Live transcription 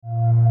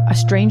a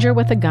stranger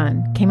with a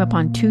gun came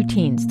upon two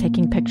teens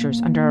taking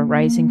pictures under a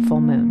rising full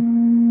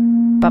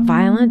moon. But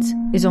violence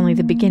is only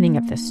the beginning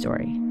of this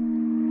story.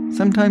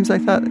 Sometimes I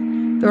thought,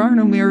 there are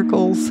no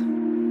miracles.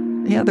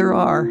 Yeah, there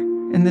are,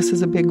 and this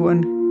is a big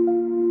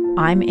one.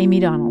 I'm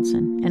Amy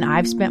Donaldson, and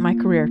I've spent my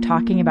career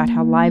talking about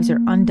how lives are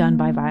undone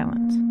by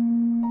violence.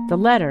 The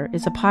Letter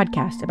is a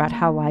podcast about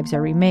how lives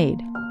are remade.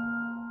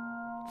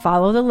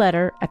 Follow The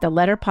Letter at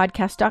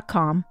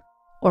theletterpodcast.com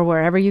or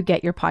wherever you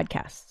get your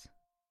podcasts.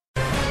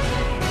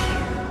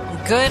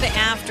 Good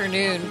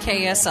afternoon.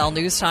 KSL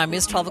News Time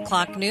is 12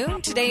 o'clock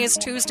noon. Today is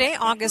Tuesday,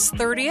 August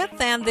 30th,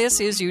 and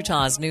this is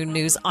Utah's Noon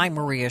News. I'm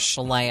Maria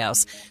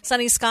Chaleos.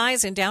 Sunny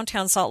skies in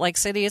downtown Salt Lake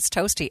City. It's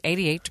toasty,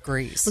 88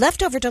 degrees.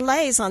 Leftover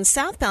delays on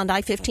southbound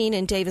I-15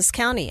 in Davis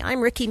County. I'm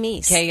Ricky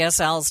Meese.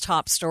 KSL's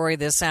top story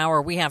this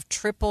hour. We have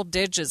triple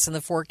digits in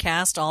the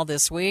forecast all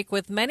this week,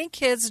 with many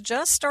kids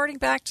just starting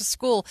back to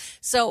school.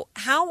 So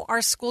how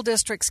are school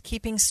districts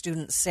keeping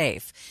students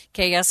safe?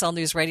 KSL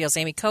News Radio's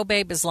Amy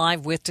Kobabe is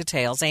live with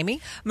details.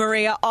 Amy?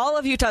 Maria, all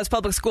of Utah's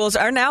public schools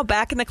are now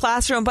back in the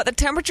classroom, but the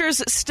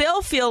temperatures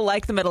still feel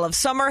like the middle of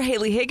summer.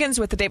 Haley Higgins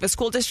with the Davis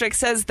School District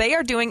says they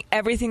are doing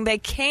everything they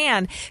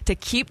can to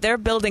keep their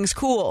buildings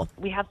cool.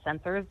 We have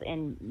sensors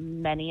in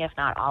many, if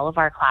not all, of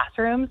our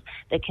classrooms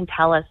that can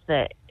tell us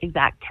the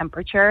exact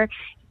temperature.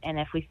 And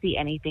if we see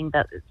anything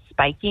that's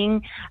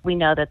spiking, we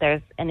know that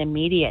there's an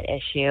immediate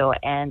issue,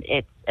 and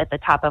it's at the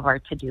top of our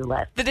to-do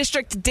list. The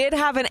district did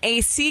have an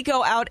AC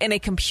go out in a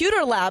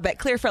computer lab at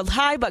Clearfield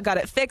High, but got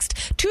it fixed.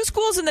 Two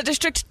schools in the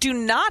district do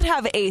not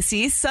have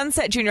AC,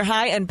 Sunset Junior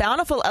High and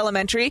Bountiful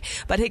Elementary,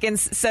 but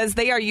Higgins says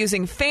they are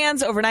using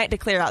fans overnight to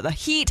clear out the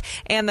heat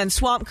and then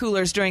swamp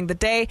coolers during the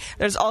day.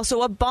 There's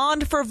also a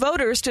bond for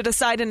voters to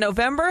decide in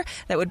November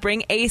that would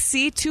bring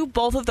AC to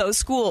both of those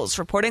schools.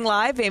 Reporting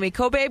live, Amy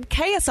Kobabe,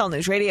 KSL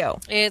News Radio.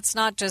 It's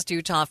not just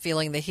Utah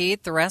feeling the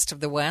heat. The rest of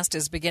the West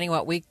is beginning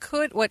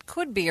what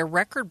could be a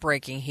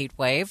record-breaking heat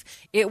wave.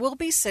 It will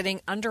be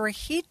sitting under a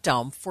heat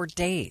dome for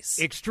days.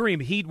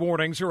 Extreme heat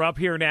warnings are up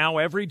here now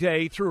every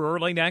day through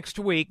early next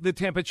week. The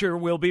temperature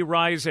will be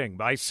rising.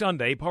 By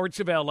Sunday, parts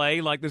of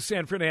L.A., like the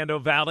San Fernando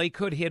Valley,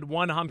 could hit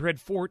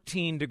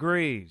 114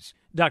 degrees.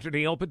 Dr.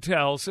 Neil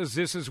Patel says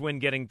this is when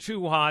getting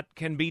too hot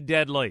can be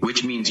deadly.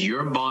 Which means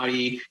your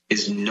body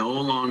is no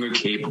longer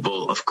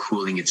capable of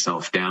cooling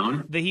itself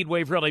down. The heat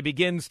wave really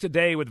begins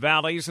today with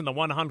valleys in the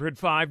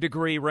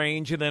 105-degree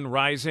range and then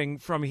rising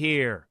from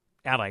here.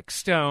 Alex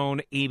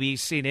Stone,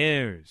 ABC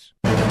News.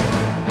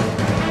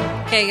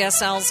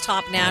 KSL's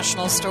top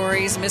national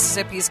stories.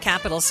 Mississippi's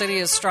capital city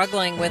is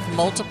struggling with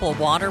multiple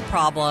water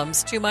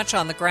problems. Too much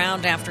on the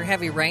ground after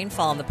heavy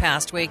rainfall in the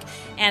past week,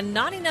 and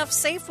not enough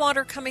safe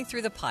water coming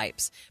through the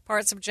pipes.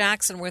 Parts of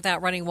Jackson were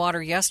without running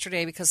water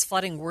yesterday because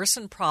flooding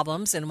worsened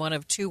problems in one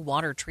of two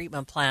water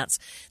treatment plants.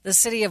 The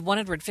city of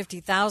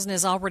 150,000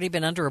 has already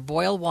been under a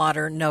boil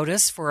water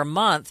notice for a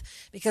month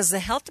because the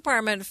health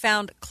department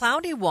found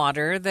cloudy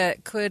water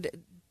that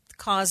could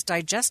cause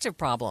digestive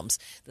problems.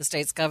 The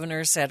state's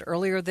governor said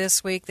earlier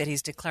this week that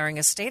he's declaring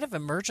a state of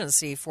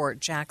emergency for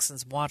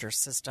Jackson's water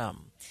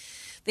system.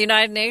 The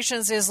United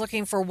Nations is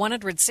looking for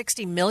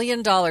 $160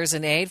 million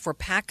in aid for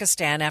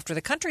Pakistan after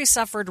the country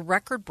suffered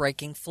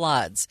record-breaking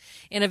floods.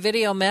 In a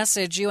video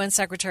message, UN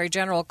Secretary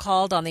General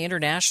called on the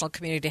international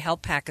community to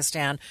help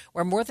Pakistan,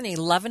 where more than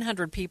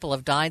 1,100 people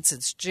have died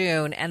since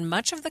June, and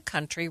much of the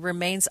country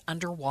remains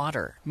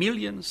underwater.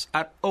 Millions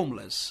are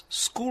homeless.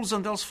 Schools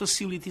and health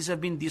facilities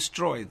have been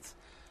destroyed.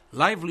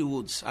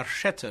 Livelihoods are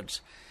shattered.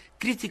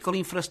 Critical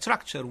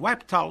infrastructure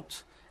wiped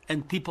out.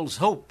 And people's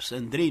hopes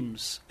and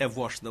dreams have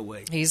washed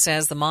away. He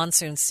says the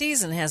monsoon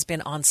season has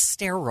been on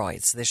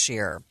steroids this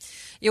year.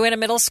 Uintah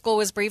Middle School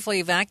was briefly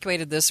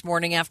evacuated this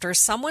morning after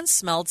someone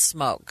smelled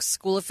smoke.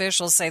 School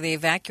officials say they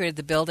evacuated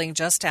the building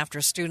just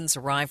after students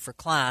arrived for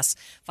class.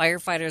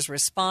 Firefighters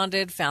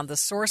responded, found the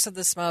source of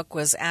the smoke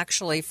was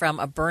actually from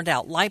a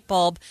burned-out light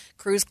bulb.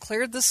 Crews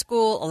cleared the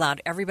school,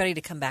 allowed everybody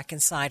to come back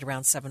inside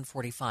around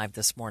 7:45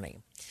 this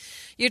morning.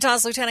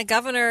 Utah's lieutenant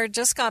governor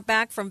just got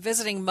back from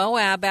visiting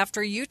Moab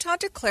after Utah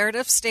declared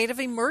a state of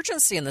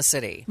emergency in the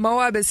city.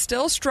 Moab is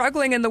still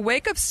struggling in the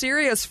wake of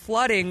Syria's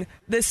flooding.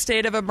 This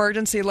state of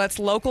emergency lets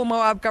local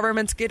Moab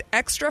governments get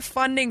extra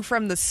funding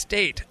from the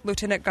state.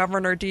 Lieutenant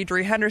Governor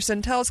Deidre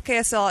Henderson tells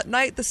KSL at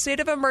night the state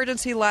of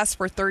emergency lasts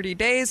for 30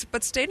 days,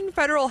 but state and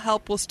federal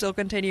help will still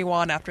continue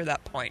on after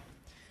that point.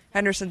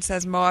 Henderson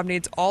says Moab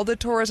needs all the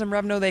tourism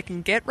revenue they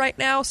can get right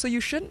now, so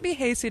you shouldn't be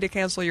hasty to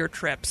cancel your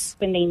trips.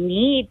 When they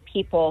need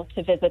people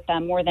to visit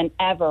them more than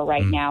ever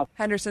right now.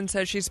 Henderson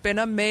says she's been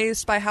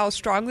amazed by how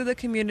strongly the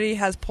community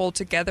has pulled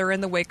together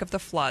in the wake of the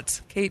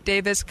floods. Kate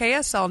Davis,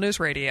 KSL News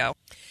Radio.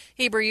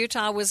 Heber,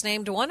 Utah was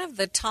named one of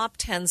the top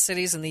 10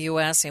 cities in the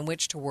U.S. in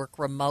which to work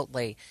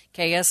remotely.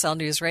 KSL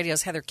News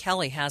Radio's Heather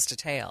Kelly has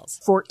details.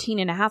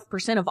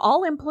 14.5% of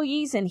all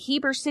employees in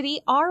Heber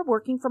City are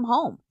working from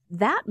home.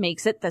 That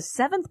makes it the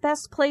 7th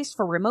best place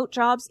for remote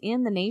jobs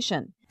in the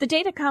nation. The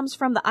data comes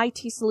from the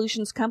IT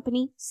solutions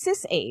company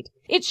SysAid.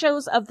 It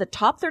shows of the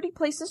top 30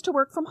 places to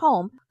work from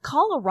home,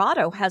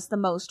 Colorado has the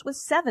most with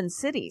 7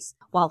 cities,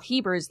 while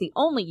Heber is the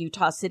only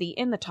Utah city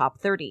in the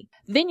top 30.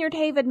 Vineyard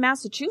Haven,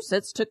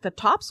 Massachusetts took the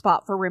top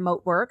spot for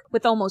remote work,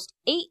 with almost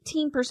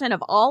 18%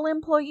 of all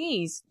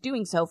employees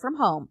doing so from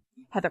home.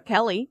 Heather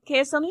Kelly,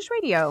 KSL News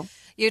Radio.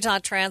 Utah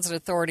Transit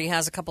Authority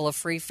has a couple of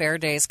free fare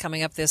days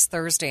coming up this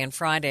Thursday and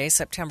Friday,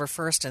 September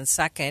 1st and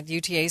 2nd.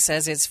 UTA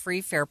says its free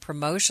fare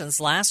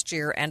promotions last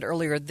year and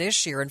earlier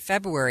this year in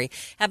February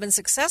have been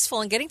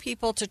successful in getting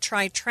people to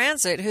try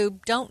transit who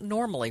don't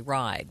normally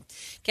ride.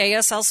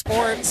 KSL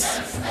Sports.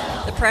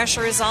 The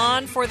pressure is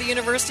on for the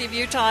University of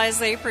Utah as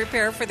they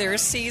prepare for their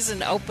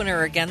season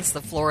opener against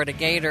the Florida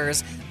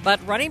Gators.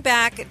 But running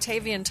back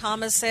Tavian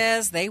Thomas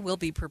says they will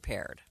be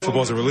prepared.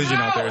 Football's a religion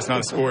out there. It's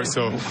not a sport.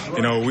 So,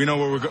 we know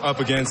what we're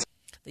up against.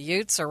 The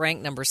Utes are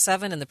ranked number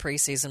 7 in the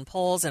preseason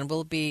polls and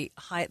will be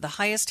the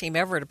highest team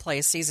ever to play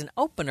a season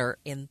opener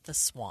in the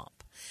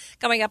Swamp.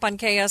 Coming up on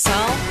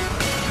KSL,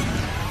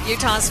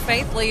 Utah's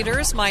faith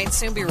leaders might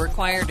soon be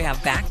required to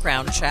have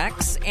background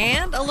checks,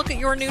 and a look at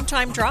your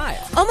noontime drive.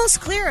 Almost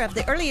clear of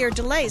the earlier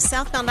delays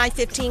southbound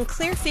I-15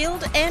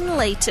 Clearfield and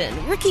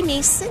Layton. Ricky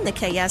Meese in the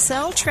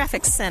KSL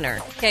Traffic Center.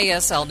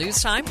 KSL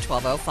News Time,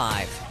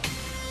 12:05.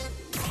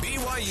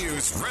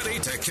 BYU's ready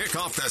to kick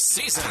off the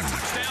season.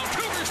 Touchdown,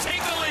 Cougars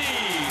take the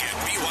lead. Get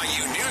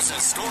BYU news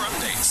and score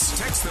updates.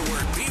 Text the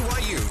word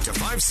BYU to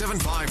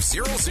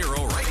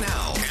 57500 right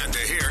now. And to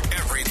hear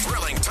every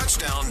thrilling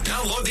touchdown,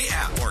 download the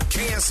app or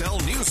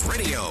KSL News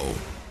Radio.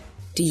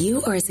 Do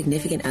you or a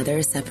significant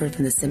other suffer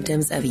from the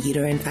symptoms of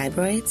uterine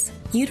fibroids?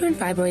 Uterine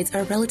fibroids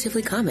are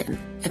relatively common,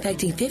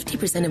 affecting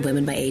 50% of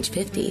women by age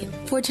 50.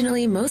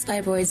 Fortunately, most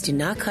fibroids do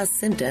not cause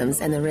symptoms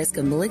and the risk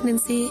of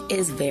malignancy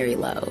is very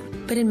low.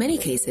 But in many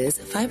cases,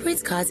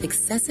 fibroids cause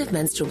excessive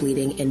menstrual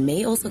bleeding and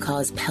may also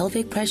cause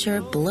pelvic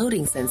pressure,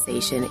 bloating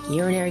sensation,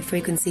 urinary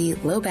frequency,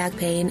 low back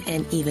pain,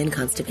 and even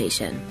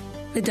constipation.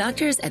 The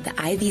doctors at the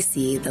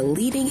IVC, the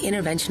leading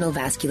interventional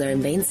vascular and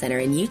vein center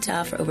in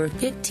Utah for over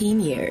 15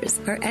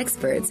 years, are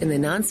experts in the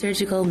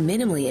non-surgical,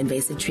 minimally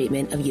invasive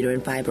treatment of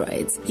uterine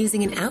fibroids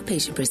using an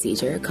outpatient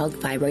procedure called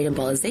fibroid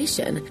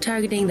embolization,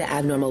 targeting the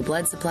abnormal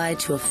blood supply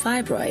to a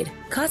fibroid,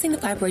 causing the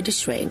fibroid to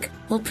shrink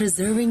while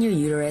preserving your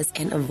uterus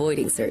and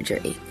avoiding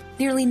surgery.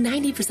 Nearly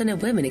 90%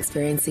 of women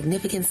experience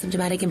significant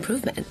symptomatic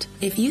improvement.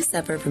 If you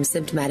suffer from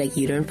symptomatic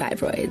uterine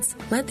fibroids,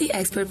 let the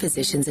expert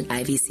physicians at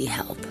IVC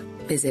help.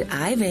 Visit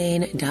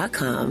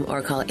iVein.com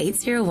or call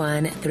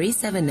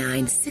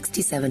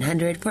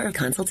 801-379-6700 for a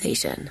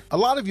consultation. A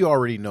lot of you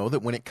already know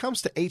that when it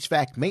comes to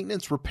HVAC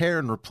maintenance, repair,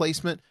 and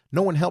replacement,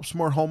 no one helps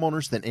more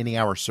homeowners than Any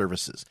Hour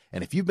Services.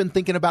 And if you've been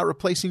thinking about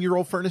replacing your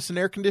old furnace and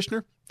air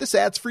conditioner, this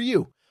ad's for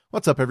you.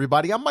 What's up,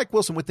 everybody? I'm Mike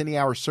Wilson with Any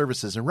Hour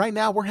Services, and right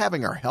now we're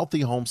having our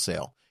Healthy Home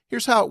Sale.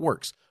 Here's how it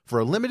works. For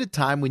a limited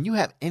time, when you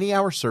have Any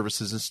Hour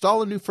Services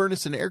install a new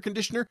furnace and air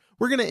conditioner,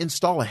 we're going to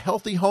install a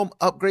Healthy Home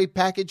upgrade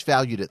package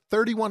valued at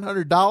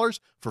 $3,100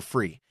 for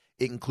free.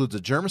 It includes a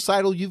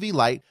germicidal UV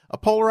light, a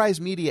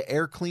polarized media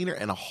air cleaner,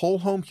 and a whole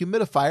home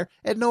humidifier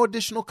at no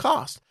additional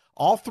cost.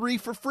 All 3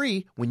 for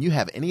free when you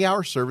have Any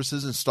Hour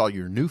Services install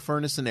your new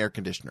furnace and air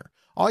conditioner.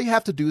 All you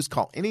have to do is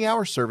call Any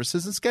Hour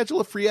Services and schedule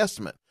a free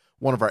estimate.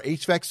 One of our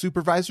HVAC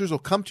supervisors will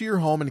come to your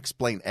home and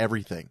explain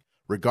everything.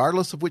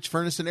 Regardless of which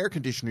furnace and air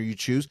conditioner you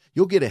choose,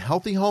 you'll get a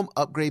Healthy Home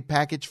upgrade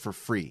package for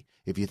free.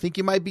 If you think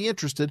you might be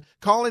interested,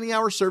 call Any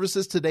Hour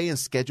Services today and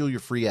schedule your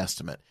free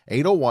estimate.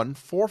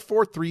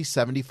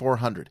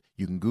 801-443-7400.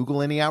 You can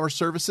Google Any Hour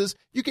Services.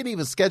 You can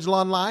even schedule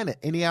online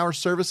at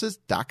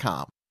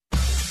anyhourservices.com.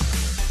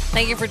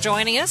 Thank you for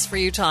joining us for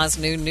Utah's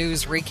New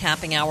News,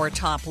 recapping our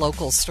top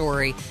local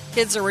story.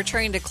 Kids are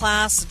returning to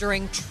class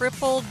during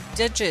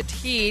triple-digit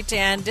heat,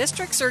 and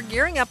districts are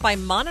gearing up by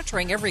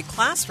monitoring every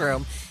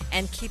classroom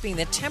and keeping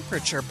the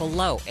temperature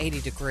below 80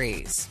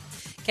 degrees.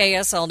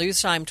 KSL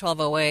News Time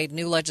 12:08.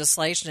 New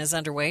legislation is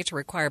underway to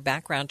require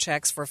background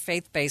checks for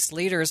faith-based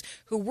leaders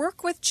who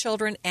work with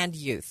children and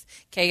youth.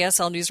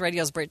 KSL News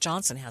Radio's Britt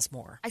Johnson has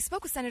more. I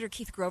spoke with Senator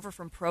Keith Grover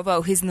from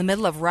Provo. He's in the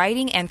middle of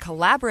writing and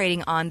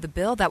collaborating on the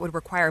bill that would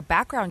require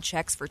background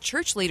checks for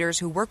church leaders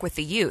who work with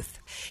the youth.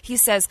 He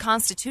says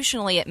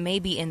constitutionally it may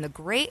be in the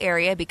gray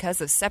area because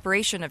of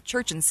separation of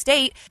church and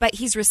state, but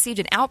he's received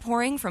an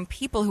outpouring from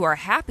people who are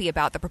happy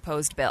about the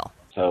proposed bill.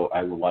 So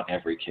I would want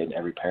every kid and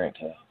every parent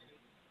to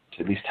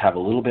at least have a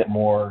little bit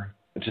more,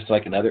 just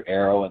like another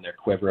arrow in their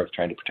quiver of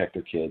trying to protect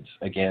their kids.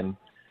 Again,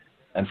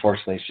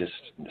 unfortunately, this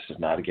is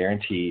not a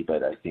guarantee,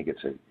 but I think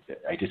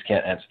I just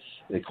can't answer.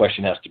 The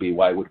question has to be,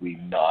 why would we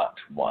not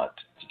want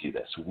to do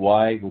this?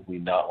 Why would we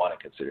not want to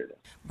consider this?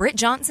 Britt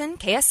Johnson,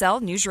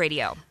 KSL News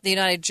Radio. The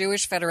United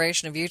Jewish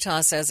Federation of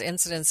Utah says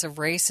incidents of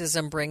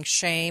racism bring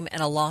shame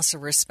and a loss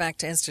of respect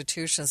to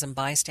institutions and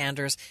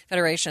bystanders.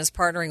 Federation is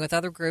partnering with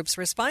other groups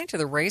responding to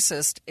the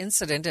racist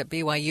incident at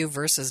BYU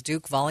versus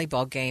Duke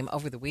volleyball game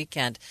over the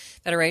weekend.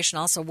 Federation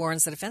also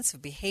warns that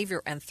offensive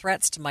behavior and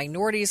threats to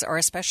minorities are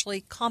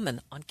especially common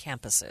on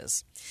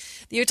campuses.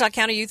 The Utah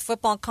County Youth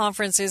Football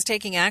Conference is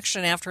taking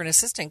action after an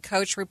assistant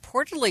coach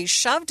reportedly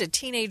shoved a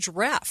teenage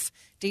ref.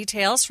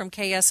 Details from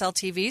KSL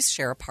TV's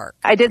Shara Park.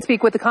 I did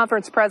speak with the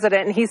conference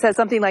president, and he said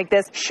something like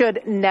this should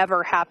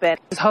never happen.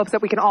 His hopes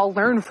that we can all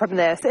learn from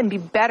this and be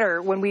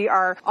better when we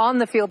are on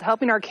the field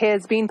helping our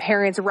kids, being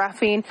parents,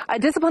 reffing. A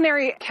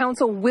disciplinary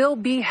council will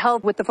be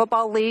held with the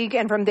football league,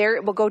 and from there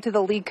it will go to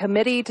the league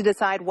committee to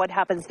decide what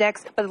happens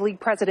next. But the league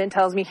president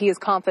tells me he is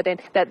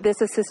confident that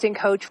this assistant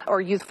coach or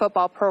youth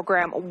football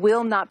program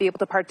will not be able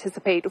to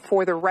participate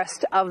for the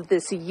rest of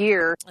this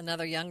year.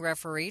 Another young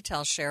referee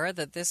tells Shara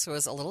that this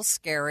was a little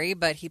scary,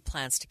 but he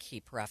plans to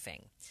keep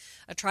reffing.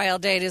 A trial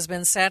date has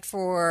been set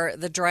for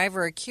the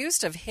driver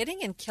accused of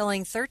hitting and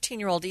killing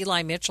 13-year-old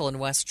Eli Mitchell in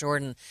West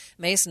Jordan.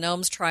 Mason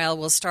Ohm's trial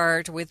will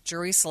start with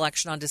jury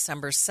selection on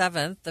December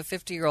 7th. The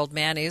 50-year-old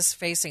man is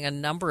facing a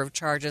number of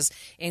charges,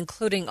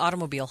 including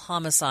automobile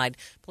homicide.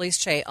 Police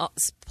say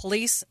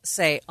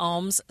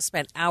Ohms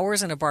spent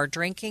hours in a bar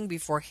drinking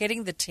before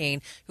hitting the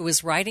teen who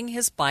was riding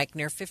his bike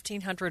near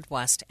 1500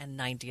 West and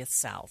 90th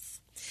South.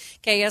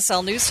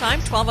 KSL News Time,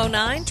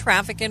 12:09.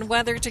 Traffic and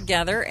weather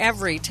together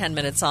every 10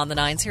 minutes on the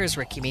 9s. Here's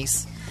Ricky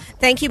Meese.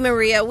 Thank you,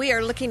 Maria. We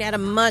are looking at a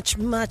much,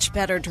 much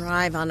better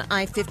drive on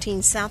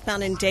I-15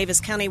 southbound in Davis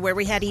County, where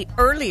we had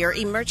earlier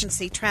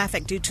emergency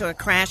traffic due to a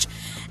crash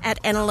at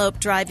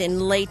Antelope Drive in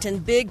Layton.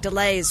 Big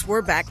delays.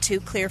 We're back to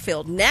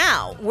Clearfield.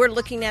 Now we're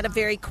looking at a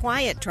very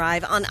quiet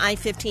drive on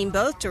I-15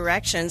 both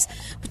directions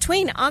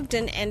between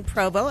Ogden and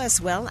Provo, as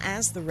well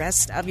as the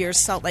rest of your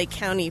Salt Lake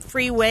County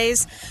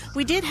freeways.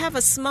 We did have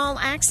a small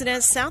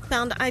accident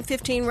southbound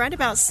I-15 right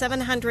about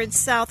 700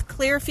 South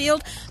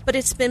Clearfield, but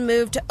it's been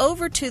moved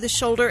over to the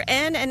shoulder,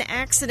 and an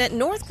accident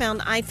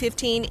northbound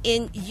I-15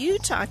 in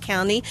Utah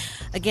County.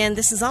 Again,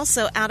 this is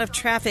also out of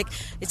traffic.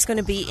 It's going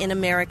to be in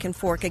American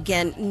Fork.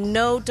 Again,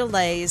 no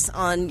delays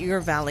on your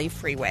Valley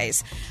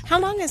freeways. How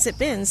long has it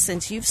been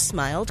since you've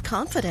smiled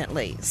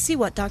confidently? See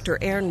what Dr.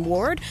 Aaron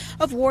Ward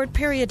of Ward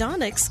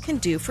Periodontics can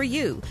do for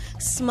you.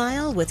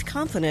 Smile with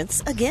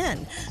confidence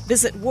again.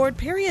 Visit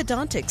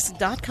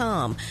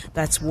wardperiodontics.com.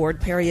 That's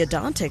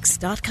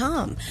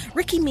wardperiodontics.com.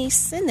 Ricky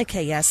Meese in the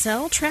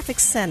KSL Traffic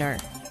Center.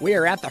 We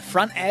are at the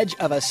front edge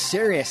of a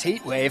serious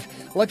heat wave.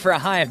 Look for a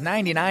high of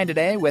 99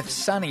 today with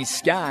sunny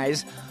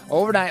skies.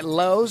 Overnight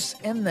lows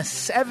in the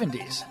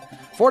 70s.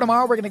 For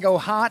tomorrow, we're going to go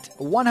hot,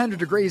 100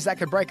 degrees. That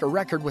could break a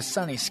record with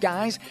sunny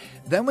skies.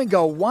 Then we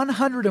go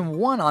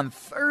 101 on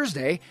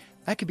Thursday.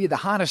 That could be the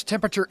hottest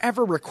temperature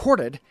ever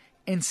recorded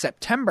in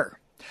September.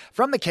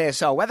 From the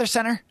KSL Weather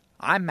Center,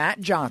 I'm Matt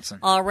Johnson.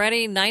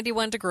 Already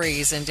 91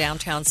 degrees in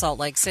downtown Salt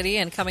Lake City.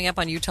 And coming up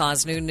on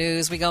Utah's New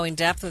News, we go in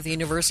depth with the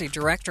University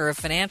Director of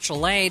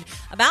Financial Aid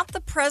about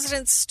the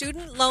President's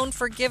Student Loan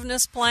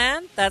Forgiveness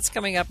Plan. That's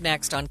coming up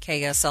next on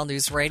KSL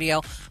News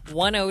Radio,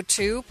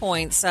 102.7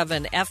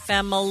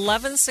 FM,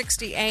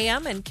 1160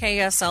 AM, and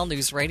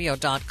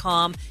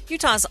KSLNewsRadio.com,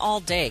 Utah's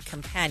all-day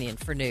companion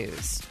for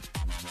news.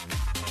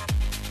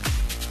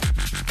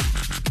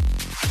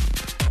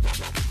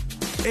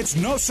 It's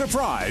no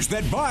surprise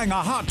that buying a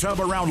hot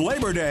tub around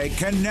Labor Day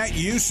can net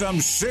you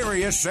some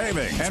serious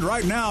savings. And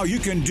right now, you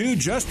can do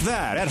just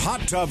that at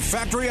Hot Tub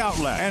Factory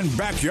Outlet and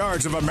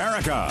Backyards of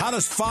America. How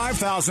does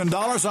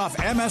 $5,000 off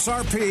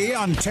MSRP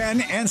on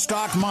 10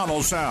 in-stock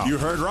models sound? You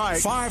heard right.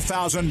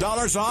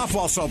 $5,000 off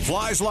while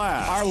supplies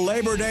last. Our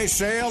Labor Day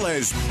sale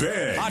is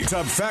big. Hot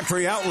Tub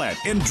Factory Outlet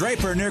in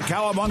Draper near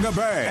Cowabunga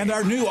Bay. And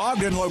our new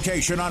Ogden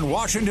location on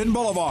Washington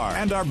Boulevard.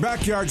 And our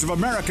Backyards of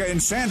America in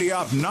Sandy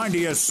off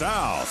 90th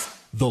South.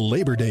 The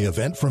Labor Day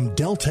event from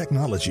Dell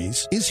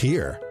Technologies is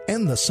here.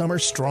 End the summer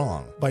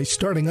strong by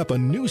starting up a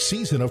new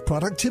season of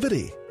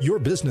productivity. Your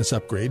business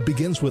upgrade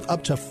begins with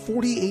up to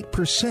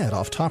 48%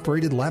 off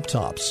top-rated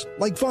laptops,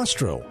 like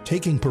Vostro,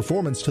 taking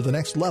performance to the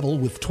next level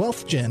with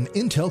 12th Gen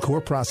Intel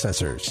Core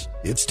processors.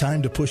 It's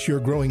time to push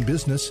your growing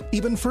business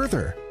even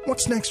further.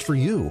 What's next for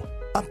you?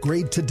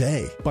 Upgrade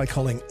today by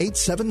calling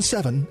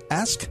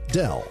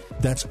 877-ASK-DELL.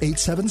 That's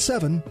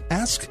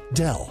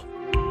 877-ASK-DELL.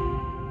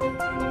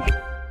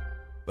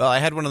 Well, I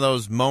had one of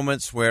those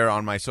moments where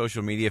on my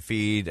social media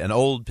feed, an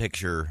old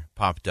picture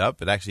popped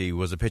up. It actually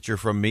was a picture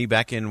from me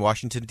back in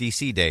Washington,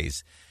 D.C.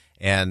 days.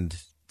 And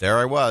there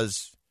I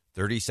was,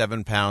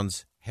 37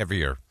 pounds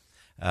heavier.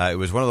 It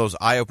was one of those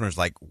eye-openers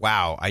like,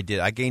 wow, I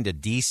gained a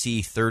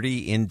DC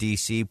 30 in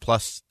DC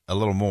plus a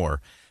little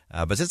more.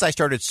 But since I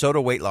started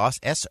SOTA Weight Loss,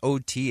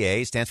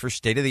 SOTA stands for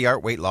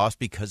State-of-the-Art Weight Loss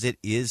because it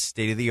is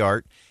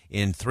state-of-the-art.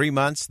 In 3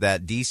 months,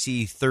 that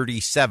DC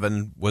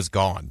 37 was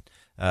gone.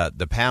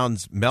 The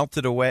pounds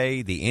melted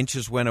away, the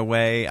inches went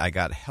away, I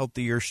got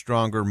healthier,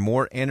 stronger,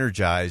 more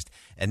energized,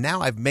 and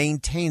now I've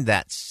maintained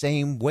that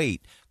same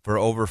weight for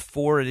over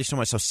 4 additional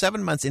months. So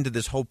 7 months into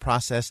this whole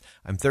process,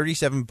 I'm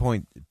 37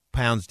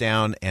 pounds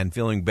down and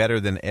feeling better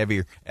than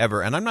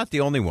ever. And I'm not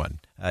the only one.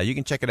 You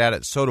can check it out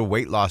at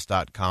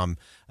sodaweightloss.com.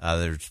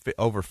 There's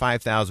over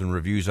 5,000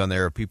 reviews on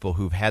there of people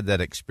who've had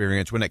that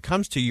experience. When it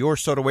comes to your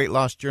SOTA weight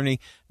loss journey,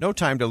 no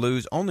time to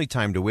lose, only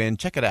time to win.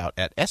 Check it out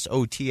at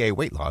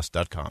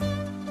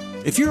sotaweightloss.com.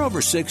 If you're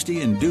over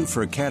 60 and due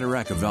for a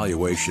cataract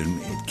evaluation,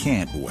 it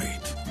can't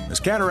wait. As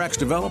cataracts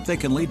develop, they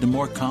can lead to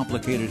more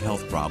complicated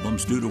health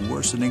problems due to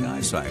worsening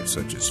eyesight,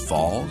 such as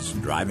falls,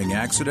 driving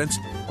accidents,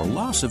 or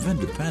loss of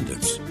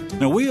independence.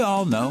 Now, we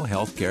all know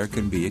healthcare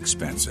can be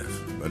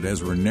expensive, but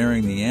as we're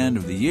nearing the end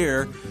of the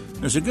year,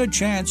 there's a good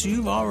chance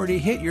you've already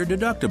hit your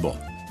deductible.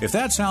 If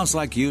that sounds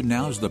like you,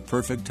 now's the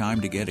perfect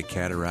time to get a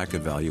cataract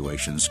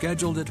evaluation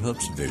scheduled at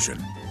Hoops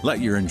Vision. Let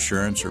your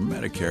insurance or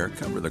Medicare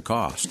cover the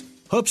cost.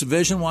 Hoops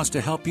Vision wants to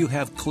help you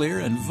have clear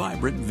and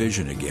vibrant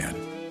vision again.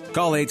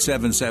 Call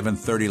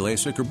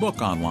 877-30-LASIK or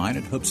book online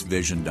at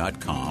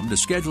hoopsvision.com to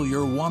schedule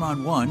your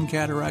one-on-one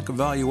cataract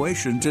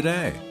evaluation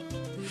today.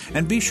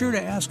 And be sure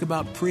to ask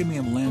about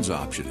premium lens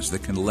options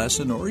that can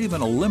lessen or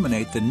even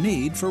eliminate the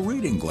need for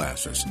reading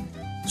glasses.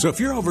 So if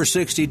you're over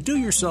 60, do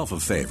yourself a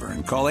favor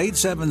and call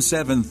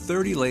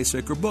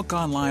 877-30-LASIK or book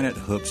online at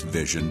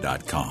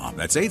hoopsvision.com.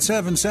 That's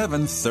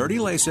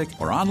 877-30-LASIK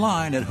or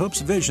online at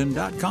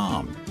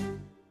hoopsvision.com.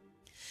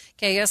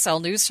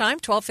 KSL News Time,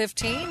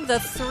 12:15. The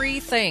three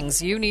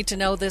things you need to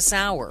know this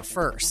hour.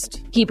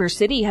 First, Heber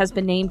City has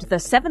been named the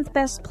 7th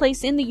best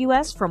place in the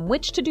U.S. from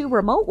which to do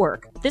remote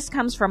work. This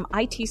comes from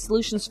IT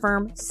solutions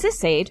firm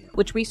SysAid,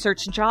 which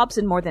researched jobs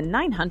in more than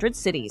 900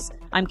 cities.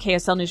 I'm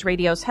KSL News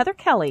Radio's Heather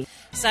Kelly.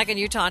 Second,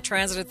 Utah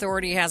Transit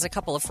Authority has a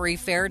couple of free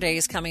fare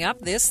days coming up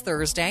this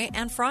Thursday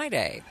and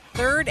Friday.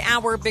 Third,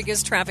 our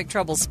biggest traffic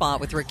trouble spot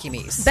with Ricky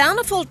Meese.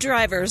 Bountiful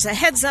drivers, a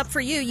heads up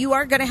for you. You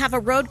are going to have a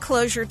road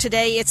closure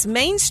today. It's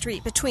Main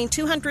Street between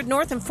 200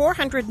 North and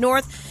 400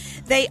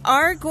 North. They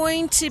are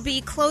going to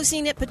be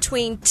closing it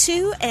between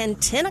 2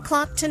 and 10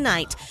 o'clock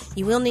tonight.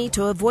 You will need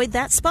to avoid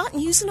that spot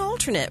and use an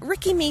alternate.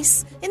 Ricky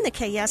Meese in the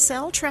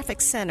KSL Traffic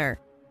Center.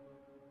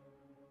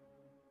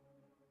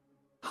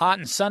 Hot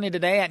and sunny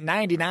today at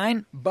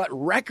 99, but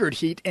record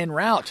heat en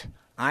route.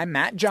 I'm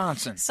Matt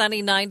Johnson.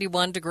 Sunny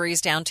 91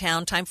 degrees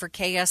downtown. Time for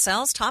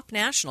KSL's top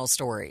national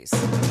stories.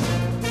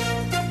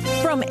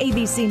 From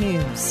ABC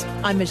News,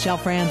 I'm Michelle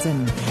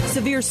Franzen.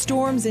 Severe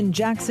storms in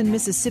Jackson,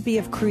 Mississippi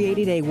have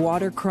created a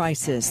water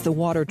crisis. The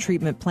water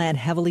treatment plant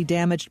heavily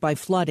damaged by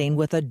flooding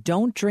with a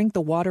don't drink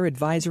the water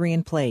advisory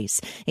in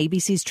place.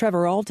 ABC's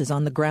Trevor Ault is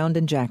on the ground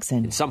in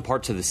Jackson. In some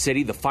parts of the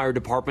city, the fire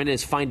department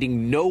is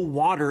finding no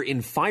water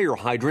in fire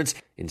hydrants,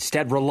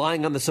 instead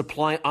relying on the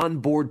supply on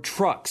board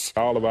trucks.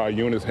 All of our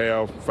units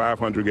have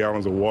 500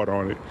 gallons of water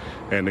on it,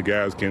 and the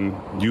guys can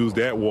use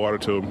that water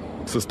to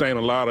sustain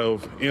a lot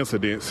of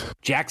incidents.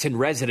 Jackson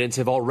residents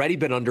have already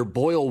been under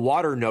boil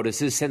water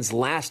notices since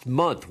last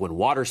month when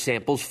water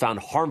samples found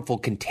harmful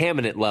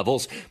contaminant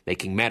levels,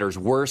 making matters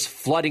worse.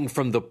 Flooding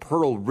from the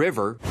Pearl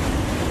River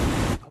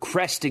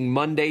cresting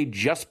Monday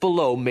just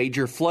below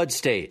major flood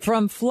stage.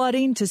 From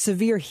flooding to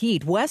severe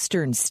heat,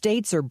 western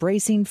states are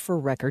bracing for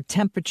record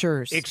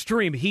temperatures.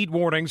 Extreme heat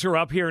warnings are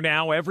up here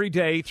now every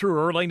day through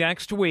early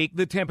next week.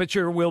 The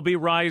temperature will be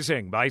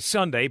rising. By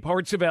Sunday,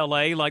 parts of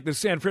L.A., like the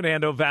San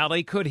Fernando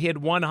Valley, could hit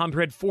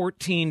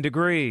 114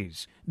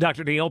 degrees.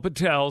 Dr. Neil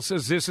Patel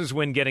says this is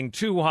when getting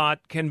too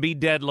hot can be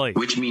deadly.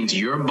 Which means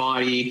your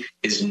body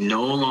is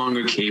no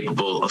longer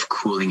capable of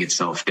cooling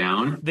itself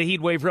down. The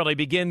heat wave really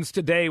begins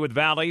today with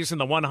valleys in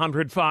the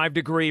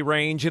 105-degree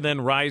range and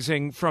then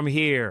rising from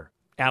here.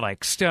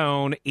 Alex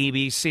Stone,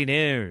 ABC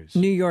News.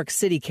 New York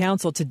City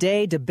Council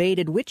today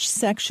debated which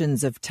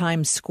sections of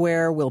Times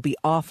Square will be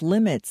off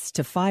limits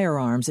to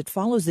firearms. It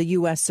follows the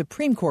U.S.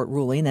 Supreme Court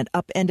ruling that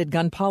upended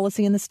gun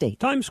policy in the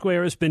state. Times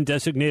Square has been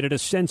designated a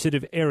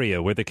sensitive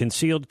area where the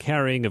concealed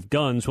carrying of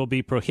guns will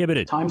be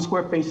prohibited. Times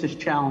Square faces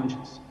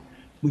challenges.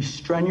 We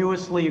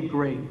strenuously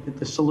agree that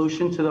the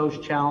solution to those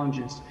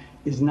challenges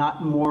is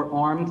not more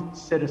armed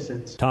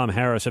citizens. Tom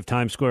Harris of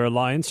Times Square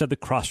Alliance said the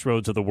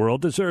crossroads of the world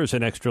deserves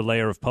an extra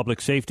layer of public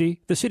safety.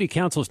 The city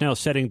council is now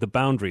setting the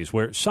boundaries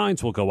where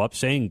signs will go up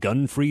saying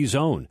gun-free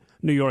zone.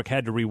 New York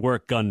had to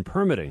rework gun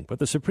permitting, but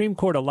the Supreme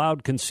Court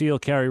allowed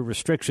concealed carry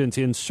restrictions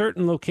in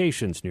certain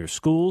locations near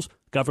schools,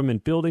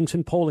 government buildings,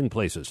 and polling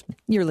places.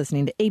 You're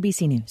listening to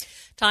ABC News.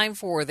 Time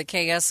for the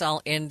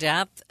KSL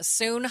In-Depth.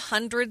 Soon,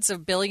 hundreds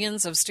of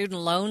billions of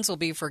student loans will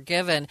be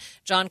forgiven.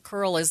 John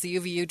Curl is the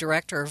UVU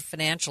Director of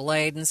Financial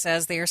Aid and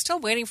says they are still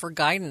waiting for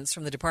guidance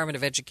from the Department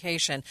of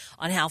Education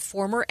on how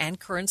former and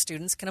current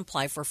students can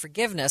apply for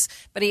forgiveness.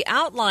 But he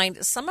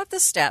outlined some of the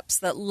steps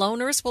that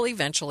loaners will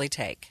eventually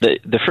take.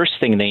 The first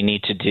thing they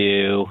need to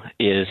do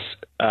is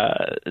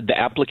the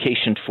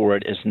application for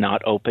it is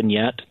not open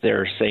yet.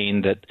 They're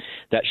saying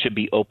that should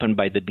be open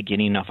by the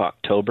beginning of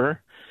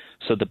October.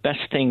 So the best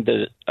thing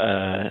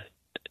that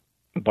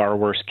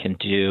borrowers can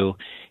do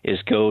is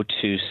go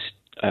to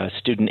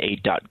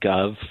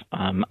studentaid.gov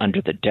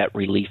under the debt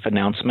relief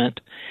announcement.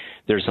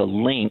 There's a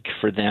link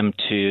for them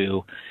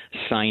to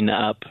sign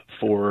up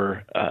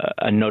for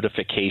a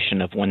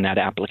notification of when that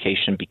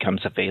application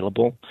becomes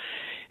available.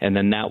 And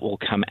then that will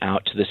come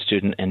out to the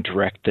student and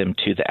direct them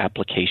to the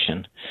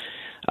application.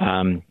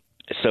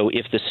 So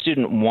if the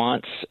student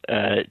wants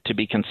to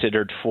be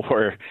considered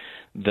for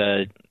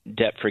the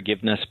debt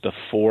forgiveness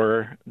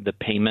before the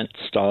payment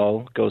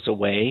stall goes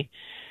away,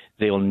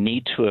 they'll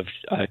need to have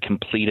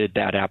completed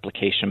that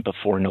application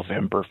before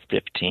November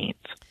 15th.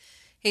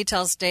 He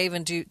tells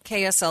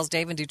KSL's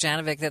Dave and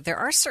Dujanovic that there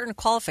are certain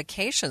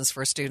qualifications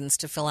for students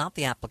to fill out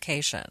the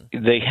application.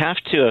 They have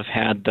to have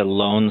had the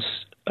loans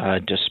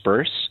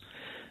disperse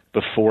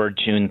before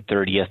June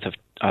 30th of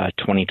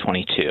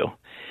 2022.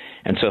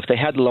 And so if they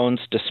had loans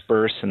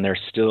dispersed and there's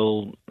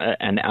still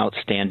an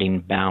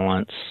outstanding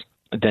balance,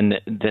 then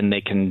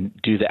they can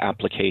do the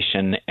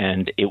application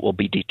and it will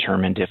be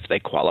determined if they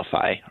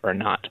qualify or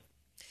not.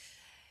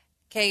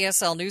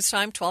 KSL News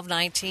Time,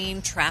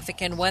 12:19.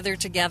 Traffic and weather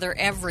together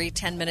every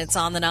 10 minutes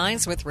on the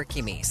nines with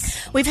Ricky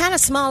Meese. We've had a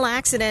small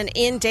accident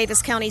in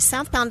Davis County,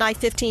 southbound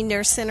I-15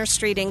 near Center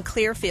Street in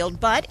Clearfield,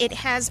 but it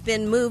has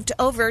been moved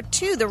over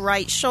to the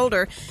right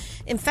shoulder.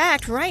 In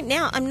fact, right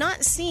now, I'm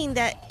not seeing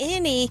that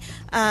any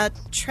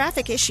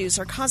traffic issues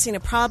are causing a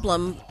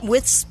problem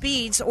with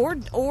speeds or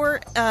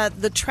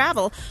the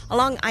travel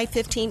along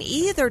I-15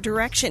 either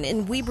direction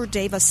in Weber,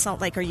 Davis,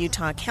 Salt Lake, or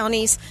Utah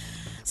counties.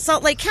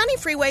 Salt Lake County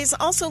Freeway is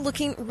also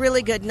looking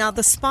really good. Now,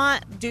 the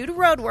spot due to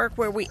road work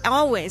where we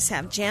always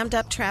have jammed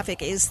up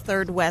traffic is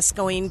 3rd West,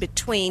 going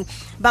between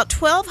about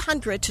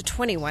 1200 to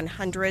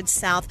 2100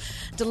 south.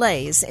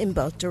 Delays in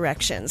both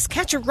directions.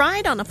 Catch a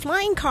ride on a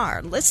flying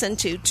car. Listen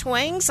to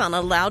twangs on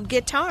a loud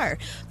guitar.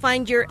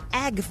 Find your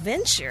ag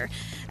venture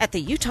at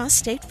the Utah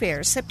State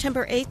Fair,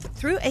 September 8th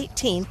through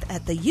 18th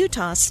at the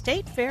Utah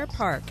State Fair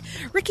Park.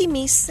 Ricky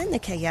Meese in the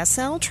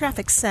KSL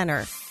Traffic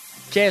Center.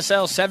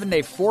 KSL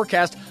 7-day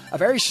forecast, a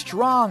very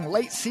strong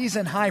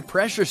late-season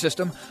high-pressure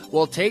system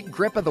will take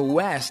grip of the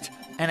west,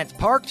 and it's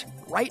parked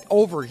right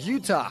over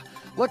Utah.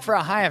 Look for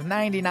a high of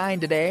 99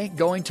 today,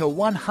 going to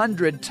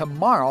 100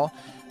 tomorrow.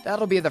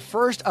 That'll be the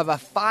first of a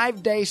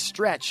 5-day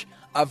stretch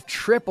of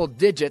triple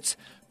digits,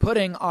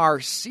 putting our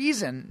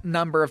season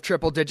number of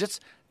triple digits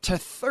to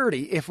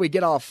 30 if we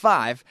get all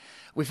 5.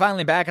 We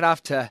finally back it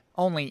off to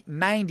only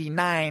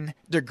 99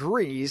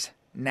 degrees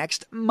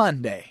next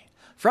Monday.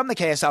 From the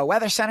KSL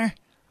Weather Center,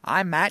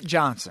 I'm Matt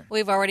Johnson.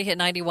 We've already hit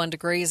 91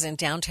 degrees in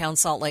downtown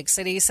Salt Lake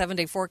City.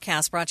 7-day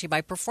forecast brought to you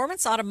by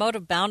Performance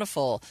Automotive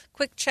Bountiful.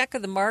 Quick check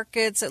of the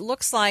markets. It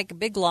looks like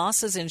big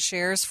losses in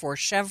shares for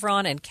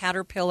Chevron and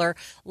Caterpillar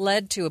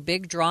led to a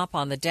big drop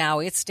on the Dow.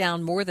 It's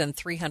down more than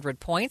 300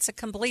 points. A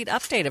complete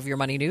update of your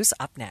money news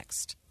up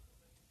next.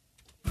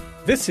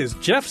 This is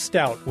Jeff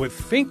Stout with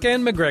Fink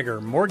and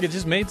McGregor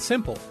Mortgages Made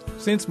Simple.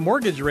 Since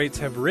mortgage rates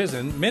have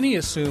risen, many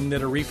assume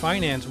that a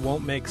refinance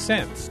won't make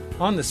sense.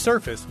 On the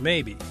surface,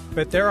 maybe.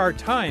 But there are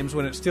times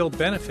when it still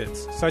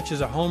benefits, such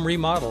as a home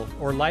remodel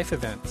or life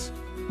events.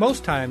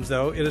 Most times,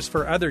 though, it is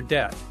for other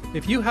debt.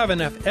 If you have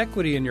enough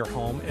equity in your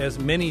home, as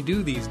many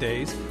do these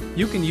days,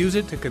 you can use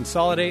it to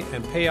consolidate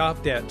and pay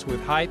off debts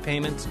with high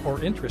payments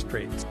or interest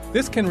rates.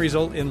 This can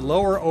result in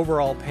lower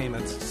overall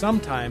payments,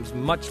 sometimes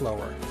much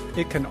lower.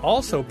 It can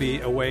also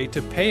be a way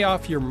to pay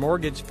off your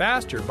mortgage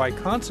faster by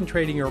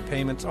concentrating your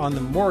payments on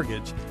the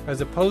mortgage as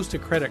opposed to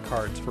credit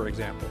cards, for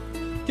example.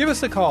 Give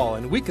us a call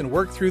and we can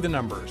work through the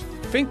numbers.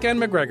 Fink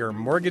and McGregor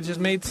Mortgages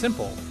Made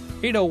Simple.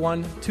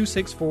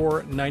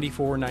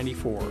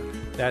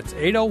 801-264-9494. That's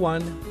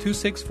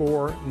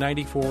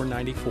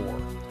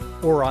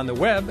 801-264-9494. Or on the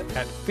web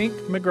at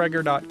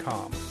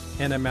finkmcgregor.com.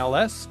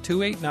 NMLS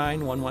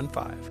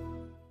 289115.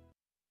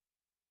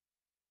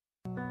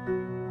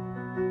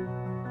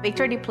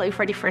 Victor deployed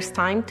for the first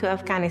time to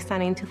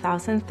Afghanistan in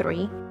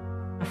 2003.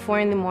 At 4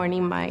 in the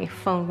morning, my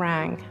phone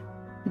rang.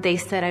 They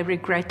said, "I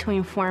regret to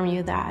inform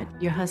you that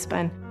your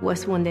husband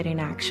was wounded in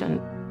action."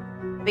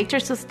 Victor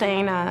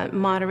sustained a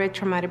moderate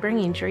traumatic brain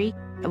injury.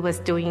 I was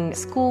doing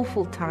school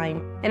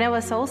full-time, and I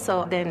was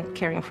also then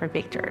caring for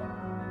Victor.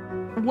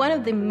 One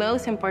of the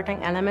most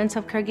important elements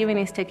of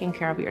caregiving is taking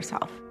care of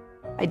yourself.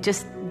 I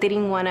just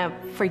didn't want to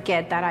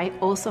forget that I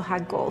also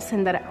had goals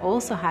and that I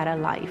also had a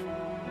life.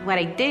 What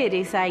I did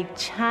is I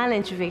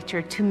challenged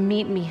Victor to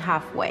meet me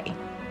halfway.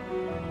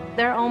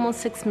 There are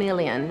almost 6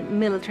 million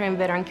military and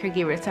veteran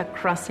caregivers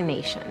across the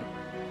nation.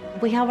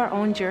 We have our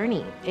own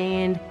journey,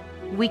 and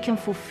we can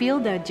fulfill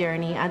that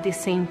journey at the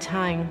same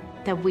time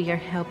that we are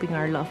helping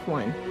our loved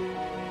one.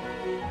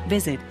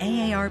 Visit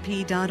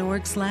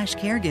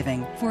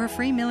aarp.org/caregiving for a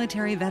free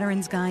military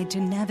veterans guide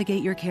to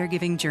navigate your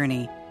caregiving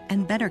journey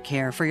and better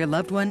care for your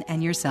loved one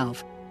and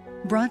yourself.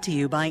 Brought to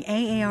you by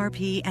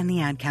AARP and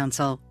the Ad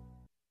Council.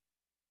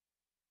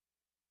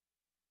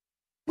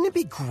 Wouldn't it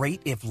be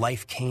great if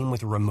life came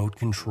with a remote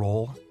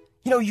control?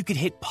 You know, you could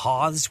hit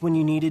pause when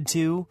you needed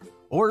to,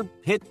 or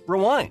hit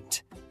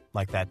rewind.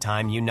 Like that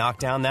time you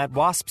knocked down that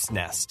wasp's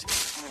nest.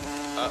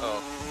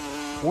 Uh-oh.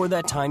 Or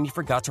that time you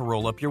forgot to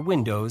roll up your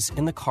windows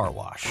in the car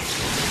wash.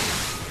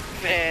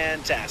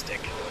 Fantastic.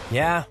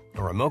 Yeah,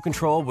 a remote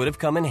control would have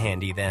come in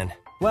handy then.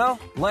 Well,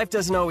 life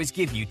doesn't always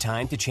give you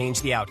time to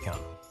change the outcome.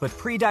 But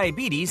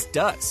prediabetes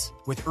does.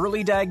 With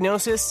early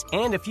diagnosis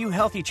and a few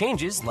healthy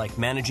changes like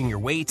managing your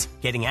weight,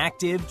 getting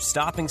active,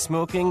 stopping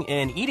smoking,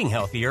 and eating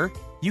healthier,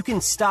 you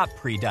can stop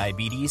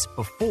prediabetes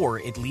before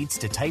it leads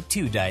to type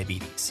 2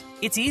 diabetes.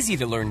 It's easy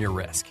to learn your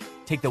risk.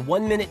 Take the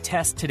 1-minute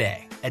test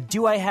today at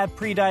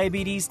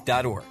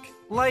doihaveprediabetes.org.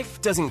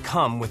 Life doesn't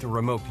come with a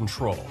remote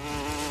control.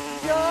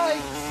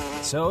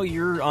 Yikes! So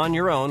you're on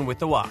your own with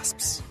the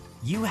wasps.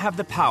 You have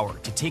the power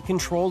to take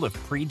control of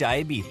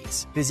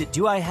prediabetes. Visit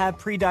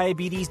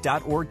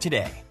doihaveprediabetes.org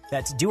today.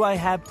 That's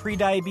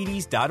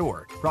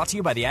doihaveprediabetes.org. Brought to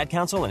you by the Ad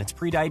Council and its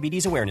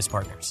Prediabetes Awareness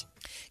Partners.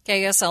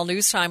 KSL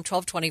News Time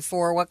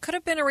 1224. What could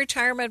have been a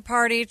retirement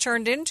party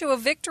turned into a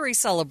victory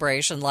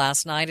celebration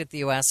last night at the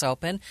U.S.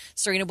 Open.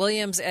 Serena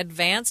Williams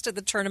advanced at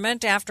the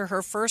tournament after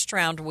her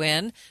first-round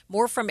win.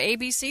 More from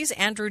ABC's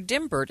Andrew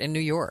Dimbert in New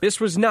York. This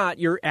was not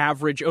your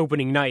average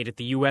opening night at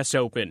the U.S.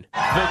 Open.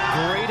 The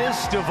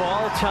greatest of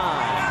all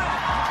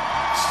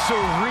time,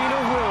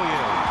 Serena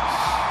Williams.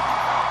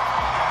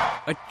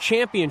 A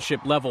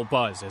championship-level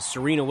buzz as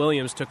Serena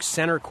Williams took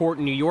center court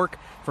in New York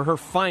for her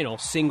final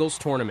singles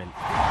tournament.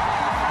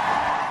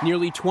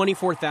 Nearly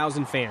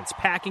 24,000 fans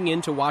packing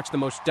in to watch the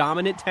most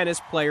dominant tennis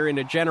player in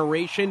a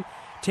generation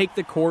take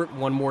the court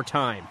one more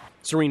time.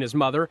 Serena's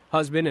mother,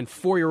 husband, and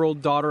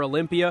 4-year-old daughter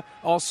Olympia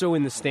also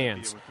in the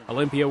stands.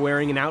 Olympia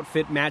wearing an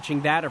outfit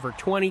matching that of her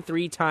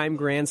 23-time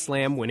Grand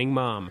Slam winning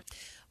mom.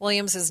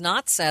 Williams has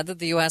not said that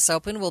the U.S.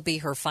 Open will be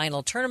her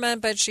final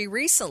tournament, but she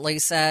recently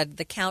said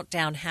the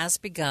countdown has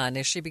begun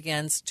as she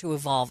begins to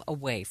evolve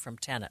away from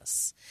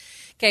tennis.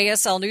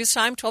 KSL News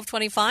Time,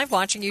 1225,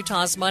 watching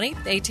Utah's money.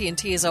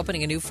 AT&T is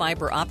opening a new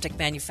fiber optic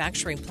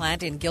manufacturing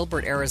plant in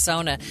Gilbert,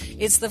 Arizona.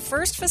 It's the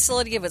first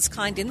facility of its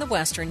kind in the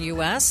western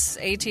U.S.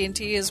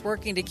 AT&T is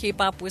working to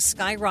keep up with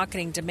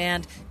skyrocketing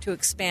demand to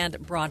expand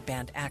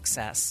broadband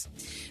access.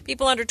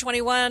 People under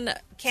 21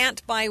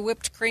 can't buy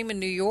whipped cream in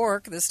New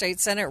York. The state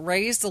Senate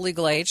raised the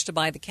legal age to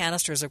buy the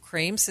canisters of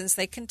cream since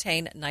they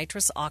contain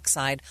nitrous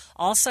oxide,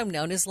 also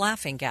known as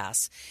laughing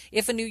gas.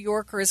 If a New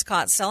Yorker is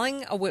caught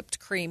selling a whipped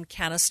cream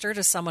canister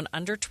to someone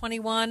under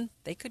 21,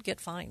 they could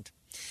get fined.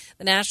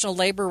 The National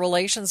Labor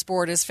Relations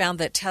Board has found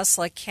that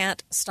Tesla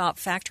can't stop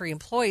factory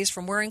employees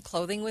from wearing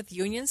clothing with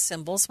union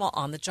symbols while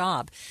on the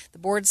job. The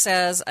board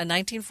says a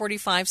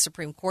 1945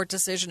 Supreme Court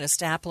decision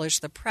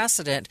established the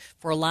precedent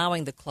for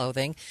allowing the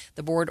clothing.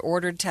 The board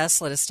ordered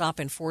Tesla to stop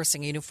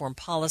enforcing a uniform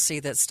policy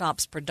that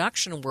stops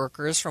production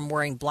workers from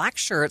wearing black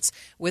shirts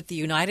with the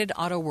United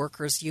Auto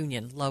Workers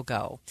Union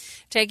logo.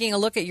 Taking a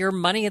look at your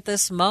money at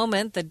this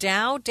moment, the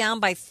Dow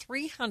down by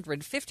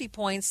 350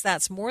 points.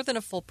 That's more than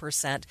a full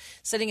percent,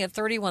 sitting at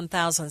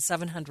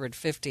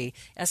 31,750.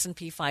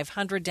 S&P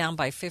 500 down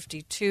by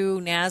 52.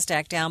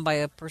 NASDAQ down by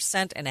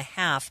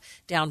 1.5%,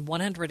 down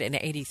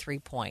 183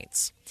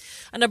 points.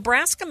 A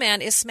Nebraska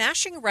man is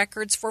smashing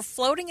records for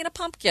floating in a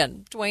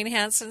pumpkin. Dwayne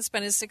Hansen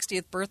spent his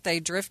 60th birthday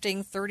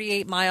drifting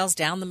 38 miles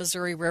down the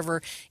Missouri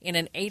River in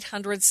an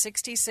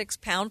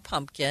 866-pound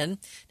pumpkin.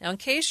 Now, in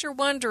case you're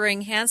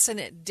wondering,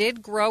 Hansen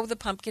did grow the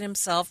pumpkin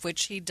himself,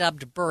 which he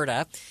dubbed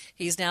Berta.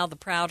 He's now the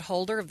proud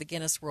holder of the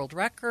Guinness World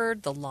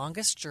Record, the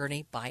longest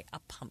journey by a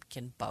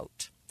pumpkin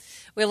boat.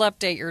 We'll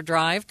update your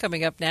drive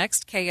coming up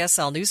next.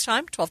 KSL News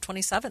Time,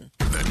 1227.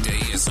 The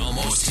day is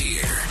almost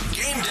here.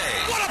 Game day.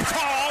 What a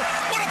call!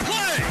 What a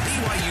play!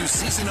 BYU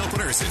season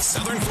openers in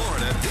Southern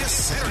Florida this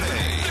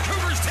Saturday. The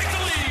Cougars take the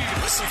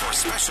lead. Listen for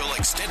special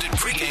extended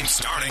pregame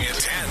starting at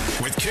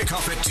 10 with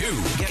kickoff at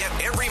 2. Get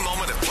every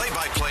moment of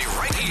play-by-play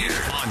right here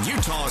on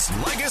Utah's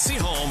legacy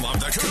home of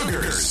the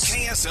Cougars.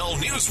 KSL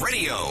News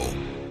Radio.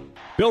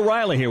 Bill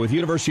Riley here with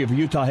University of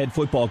Utah head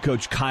football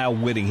coach Kyle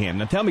Whittingham.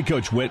 Now tell me,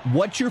 Coach Whitt,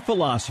 what's your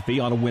philosophy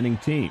on a winning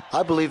team?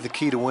 I believe the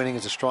key to winning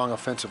is a strong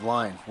offensive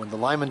line. When the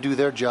linemen do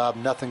their job,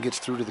 nothing gets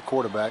through to the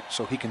quarterback,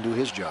 so he can do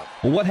his job.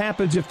 Well, what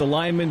happens if the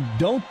linemen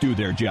don't do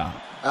their job?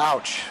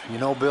 Ouch. You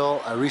know,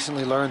 Bill, I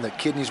recently learned that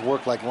kidneys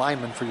work like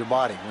linemen for your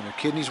body. When your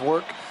kidneys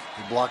work,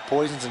 they block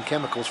poisons and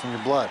chemicals from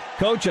your blood.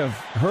 Coach, I've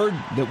heard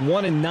that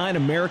 1 in 9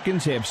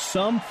 Americans have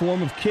some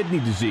form of kidney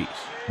disease.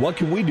 What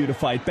can we do to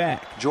fight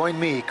back? Join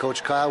me,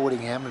 Coach Kyle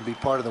Whittingham, and be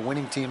part of the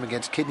winning team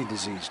against kidney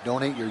disease.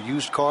 Donate your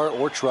used car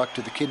or truck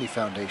to the Kidney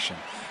Foundation.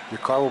 Your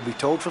car will be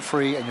towed for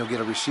free, and you'll get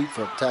a receipt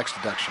for a tax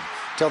deduction.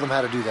 Tell them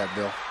how to do that,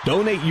 Bill.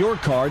 Donate your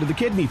car to the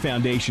Kidney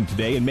Foundation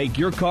today and make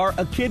your car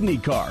a kidney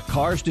car.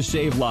 Cars to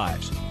save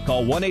lives.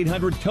 Call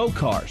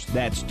 1-800-TOW-CARS.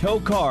 That's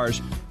Tow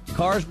Cars.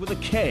 Cars with a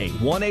K.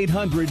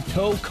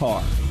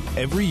 1-800-TOW-CAR.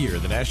 Every year,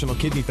 the National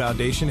Kidney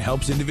Foundation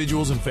helps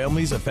individuals and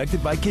families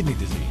affected by kidney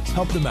disease.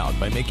 Help them out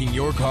by making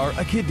your car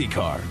a kidney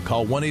car.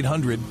 Call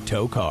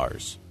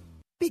 1-800-TOW-CARS.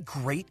 Be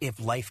great if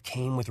life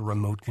came with a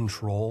remote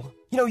control.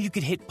 You know, you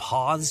could hit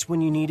pause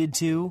when you needed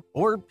to,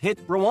 or hit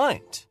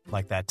rewind,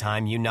 like that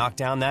time you knocked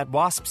down that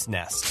wasp's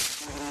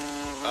nest.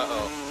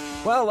 Uh-oh.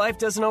 Well, life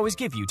doesn't always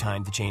give you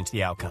time to change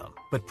the outcome,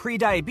 but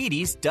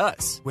prediabetes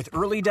does. With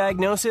early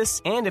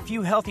diagnosis and a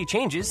few healthy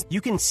changes,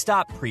 you can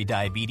stop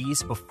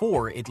prediabetes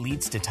before it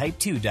leads to type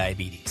 2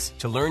 diabetes.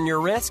 To learn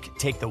your risk,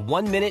 take the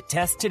 1-minute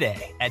test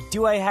today at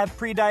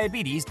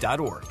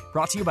doihaveprediabetes.org.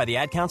 Brought to you by the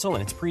Ad Council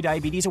and its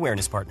Prediabetes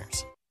Awareness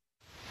Partners.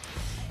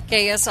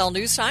 KSL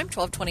News Time,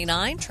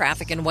 12:29.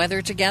 Traffic and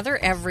weather together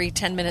every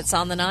 10 minutes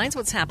on the nines.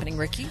 What's happening,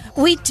 Ricky?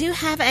 We do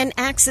have an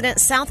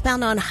accident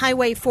southbound on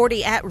Highway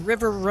 40 at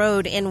River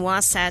Road in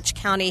Wasatch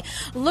County.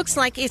 Looks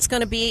like it's going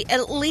to be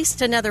at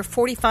least another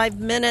 45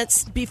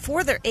 minutes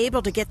before they're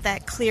able to get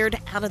that cleared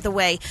out of the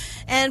way.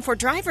 And for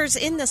drivers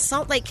in the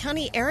Salt Lake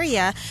County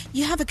area,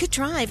 you have a good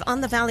drive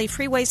on the Valley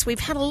Freeways. We've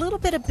had a little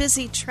bit of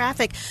busy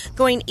traffic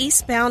going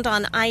eastbound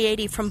on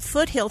I-80 from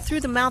Foothill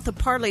through the mouth of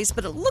Parley's,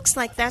 but it looks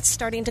like that's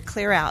starting to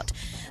clear out.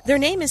 Their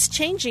name is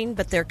changing,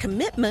 but their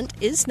commitment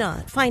is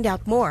not. Find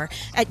out more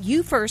at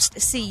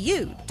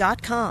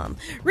youfirstcu.com.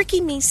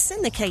 Ricky Meese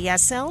in the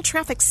KSL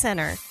Traffic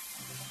Center.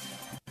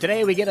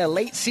 Today we get a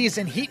late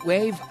season heat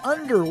wave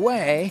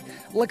underway.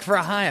 Look for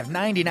a high of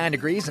 99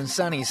 degrees and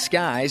sunny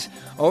skies.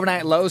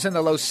 Overnight lows in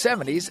the low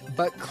 70s,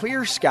 but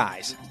clear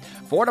skies.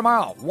 For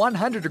tomorrow,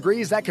 100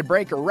 degrees. That could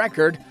break a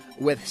record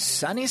with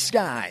sunny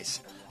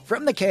skies.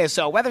 From the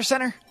KSL Weather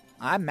Center,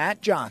 I'm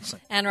Matt Johnson.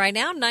 And right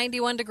now,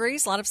 91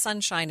 degrees, a lot of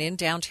sunshine in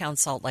downtown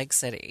Salt Lake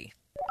City.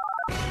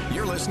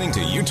 You're listening to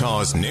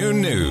Utah's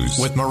Noon News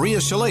with Maria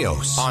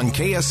Chaleos on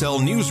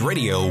KSL News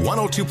Radio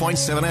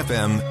 102.7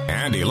 FM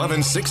and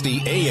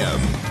 1160 AM.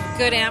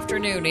 Good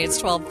afternoon.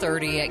 It's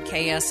 12:30 at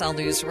KSL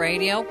News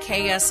Radio.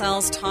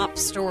 KSL's top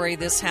story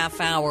this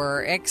half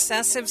hour.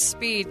 Excessive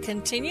speed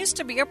continues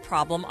to be a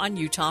problem on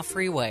Utah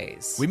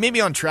freeways. We may be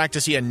on track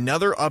to see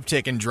another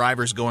uptick in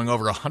drivers going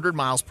over 100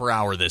 miles per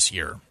hour this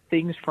year.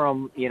 Things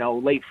from,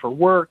 late for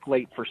work,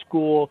 late for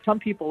school. Some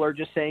people are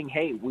just saying,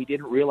 hey, we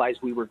didn't realize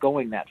we were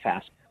going that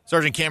fast.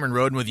 Sergeant Cameron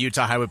Roden with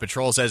Utah Highway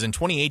Patrol says in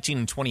 2018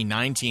 and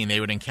 2019, they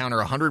would encounter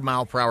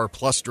 100-mile-per-hour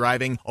plus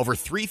driving over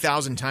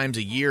 3,000 times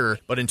a year.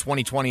 But in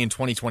 2020 and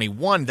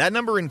 2021, that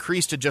number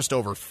increased to just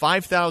over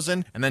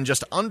 5,000 and then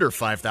just under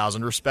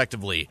 5,000,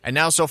 respectively. And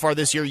now, so far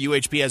this year,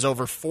 UHP has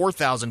over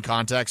 4,000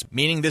 contacts,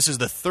 meaning this is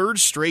the third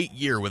straight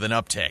year with an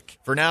uptick.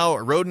 For now,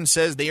 Roden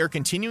says they are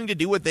continuing to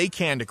do what they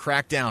can to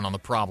crack down on the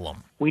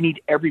problem. We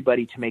need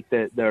everybody to make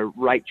the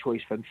right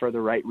choice for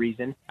the right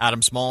reason.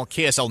 Adam Small,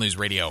 KSL News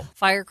Radio.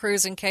 Fire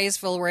crews in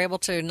Kaysville were able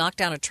to knock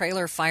down a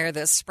trailer fire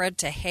that spread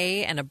to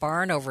hay and a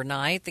barn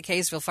overnight. The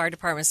Kaysville Fire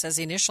Department says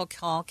the initial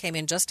call came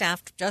in just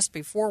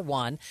before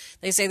 1.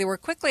 They say they were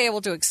quickly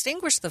able to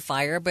extinguish the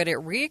fire, but it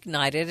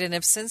reignited and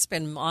have since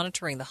been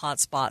monitoring the hot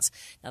spots.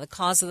 Now, the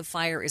cause of the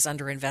fire is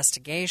under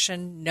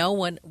investigation. No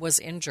one was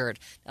injured.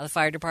 Now, the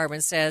fire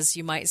department says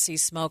you might see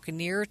smoke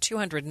near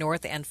 200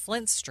 North and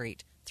Flint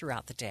Street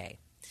throughout the day.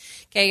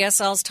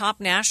 KSL's top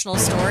national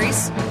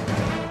stories.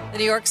 The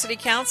New York City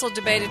Council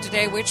debated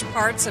today which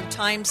parts of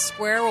Times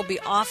Square will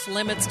be off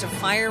limits to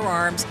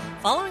firearms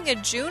following a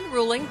June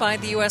ruling by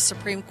the U.S.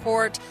 Supreme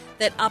Court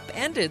that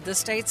upended the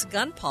state's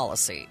gun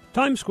policy.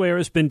 Times Square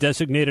has been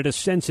designated a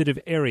sensitive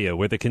area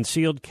where the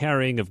concealed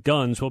carrying of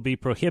guns will be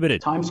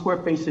prohibited. Times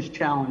Square faces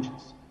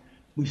challenges.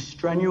 We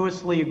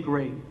strenuously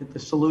agree that the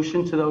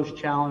solution to those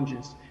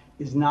challenges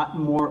is not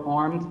more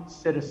armed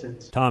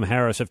citizens. Tom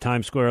Harris of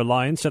Times Square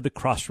Alliance said the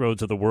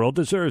crossroads of the world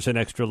deserves an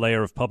extra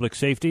layer of public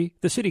safety.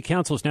 The city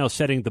council is now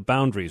setting the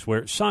boundaries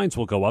where signs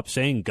will go up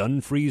saying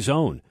gun-free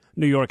zone.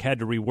 New York had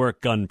to rework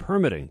gun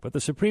permitting, but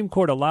the Supreme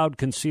Court allowed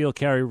concealed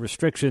carry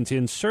restrictions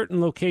in certain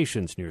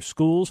locations near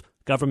schools,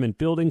 government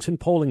buildings, and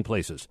polling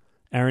places.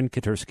 Aaron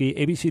Katursky,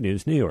 ABC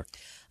News, New York.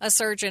 A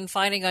surge in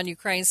fighting on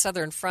Ukraine's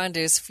southern front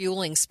is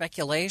fueling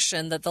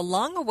speculation that the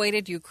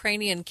long-awaited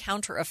Ukrainian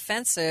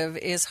counteroffensive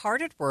is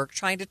hard at work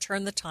trying to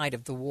turn the tide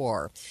of the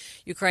war.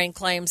 Ukraine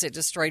claims it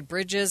destroyed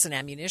bridges and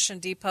ammunition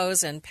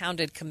depots and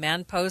pounded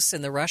command posts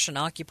in the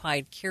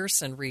Russian-occupied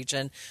Kherson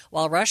region,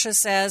 while Russia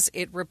says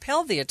it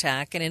repelled the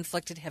attack and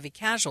inflicted heavy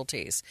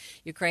casualties.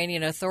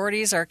 Ukrainian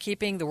authorities are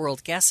keeping the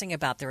world guessing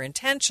about their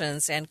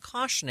intentions and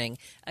cautioning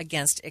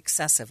against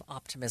excessive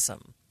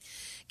optimism.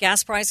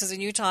 Gas prices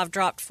in Utah have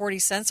dropped 40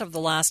 cents over the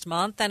last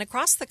month, and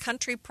across the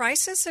country,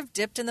 prices have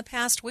dipped in the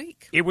past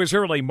week. It was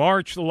early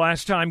March the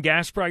last time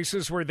gas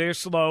prices were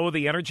this low.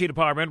 The Energy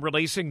Department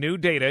releasing new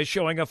data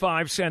showing a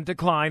 5-cent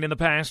decline in the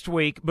past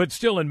week. But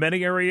still, in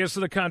many areas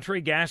of the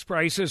country, gas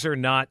prices are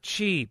not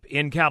cheap.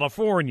 In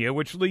California,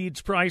 which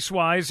leads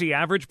price-wise, the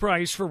average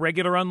price for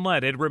regular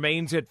unleaded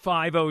remains at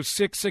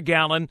 $5.06 a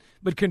gallon.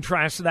 But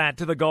contrast that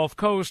to the Gulf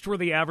Coast, where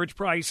the average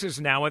price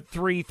is now at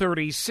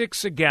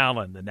 $3.36 a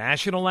gallon. The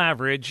national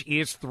average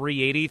is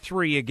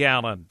 $3.83 a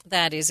gallon.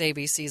 That is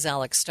ABC's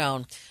Alex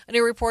Stone. A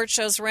new report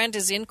shows rent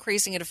is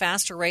increasing at a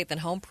faster rate than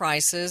home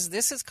prices.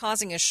 This is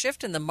causing a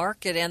shift in the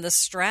market and the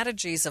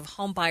strategies of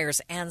home buyers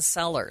and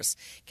sellers.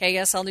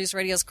 KSL News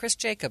Radio's Chris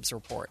Jacobs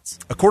reports.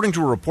 According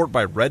to a report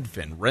by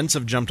Redfin, rents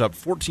have jumped up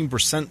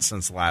 14%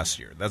 since last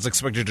year. That's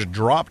expected to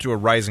drop to a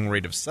rising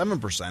rate of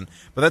 7%,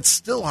 but that's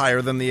still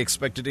higher than the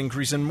expected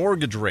increase in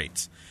mortgage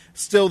rates.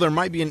 Still, there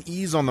might be an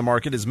ease on the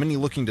market as many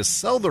looking to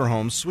sell their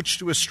homes switch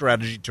to a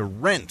strategy to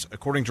rent,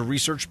 according to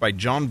research by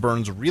John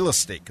Burns Real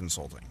Estate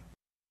Consulting.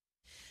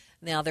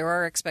 Now, there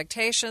are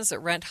expectations that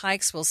rent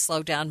hikes will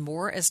slow down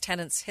more as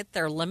tenants hit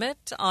their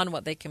limit on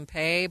what they can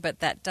pay, but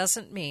that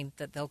doesn't mean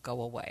that they'll go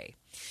away.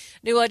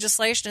 New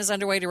legislation is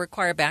underway to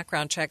require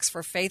background checks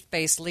for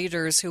faith-based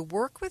leaders who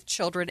work with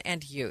children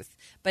and youth.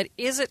 But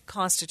is it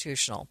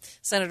constitutional?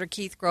 Senator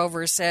Keith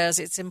Grover says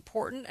it's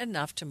important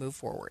enough to move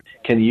forward.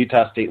 Can the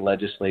Utah State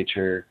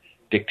Legislature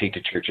dictate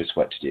to churches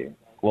what to do?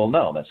 Well,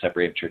 no, that's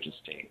separating church and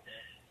state.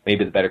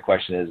 Maybe the better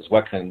question is,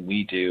 what can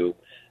we do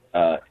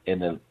in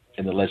the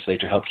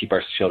legislature to help keep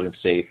our children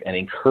safe and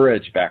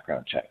encourage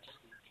background checks?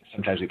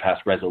 Sometimes we pass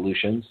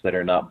resolutions that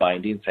are not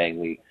binding,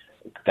 saying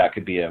that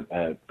could be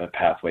a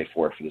pathway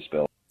forward for this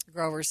bill.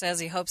 Grover says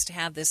he hopes to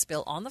have this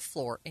bill on the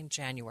floor in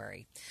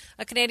January.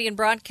 A Canadian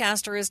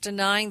broadcaster is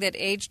denying that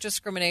age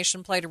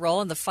discrimination played a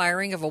role in the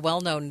firing of a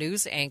well-known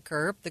news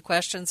anchor. The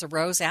questions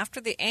arose after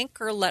the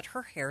anchor let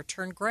her hair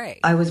turn gray.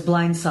 I was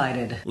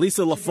blindsided.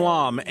 Lisa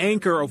Laflamme,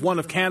 anchor of one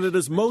of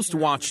Canada's most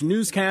watched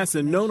newscasts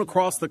and known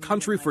across the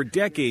country for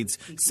decades,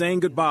 saying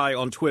goodbye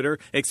on Twitter,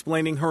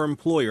 explaining her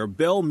employer,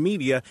 Bell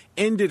Media,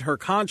 ended her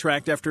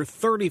contract after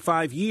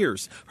 35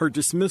 years. Her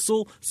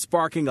dismissal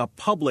sparking a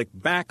public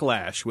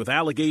backlash with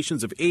allegations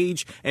of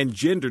age and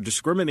gender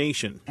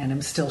discrimination. And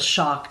I'm still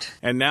shocked.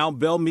 And now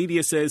Bell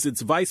Media says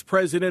its vice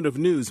president of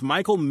news,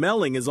 Michael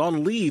Melling, is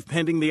on leave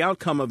pending the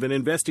outcome of an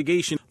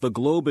investigation. The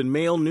Globe and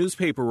Mail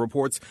newspaper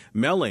reports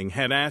Melling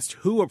had asked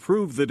who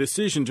approved the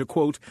decision to,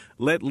 quote,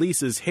 let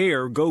Lisa's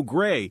hair go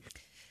gray.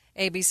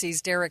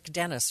 ABC's Derek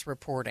Dennis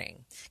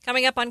reporting.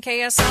 Coming up on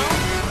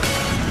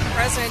KSL, the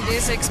president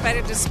is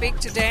expected to speak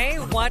today.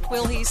 What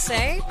will he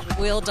say?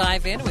 We'll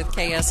dive in with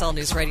KSL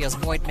News Radio's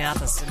Boyd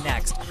Matheson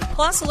next.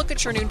 Plus, a look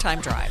at your noontime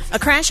drive. A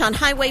crash on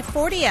Highway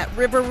 40 at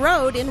River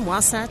Road in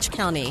Wasatch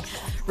County.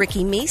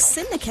 Ricky Meese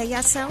in the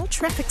KSL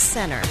Traffic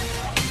Center.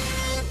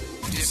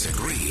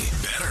 Disagree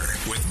better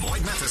with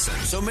Boyd Matheson.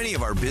 So many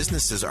of our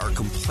businesses are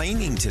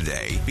complaining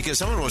today because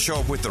someone will show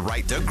up with the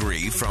right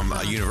degree from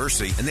a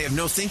university and they have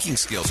no thinking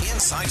skills.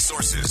 Inside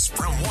sources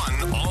from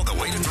 1 all the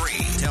way to 3.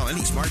 Tell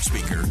any smart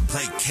speaker,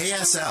 play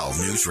KSL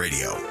News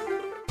Radio.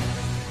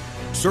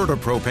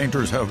 CertaPro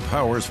painters have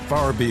powers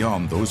far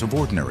beyond those of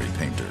ordinary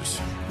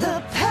painters.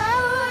 The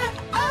power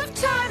of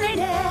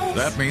timeliness.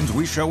 That means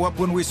we show up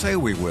when we say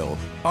we will,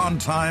 on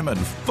time and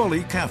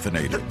fully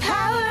caffeinated. The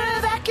power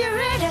of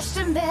accurate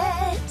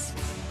estimates.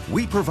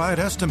 We provide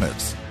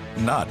estimates,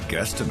 not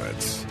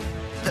guesstimates.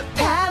 The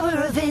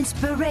power of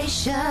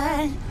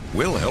inspiration.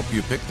 We'll help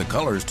you pick the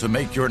colors to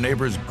make your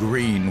neighbors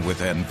green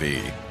with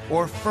envy,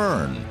 or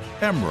fern,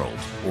 emerald,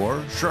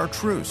 or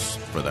chartreuse,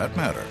 for that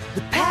matter.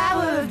 The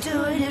power of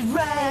doing it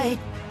right.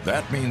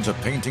 That means a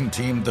painting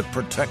team that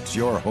protects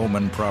your home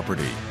and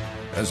property,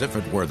 as if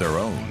it were their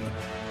own.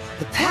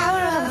 The power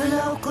of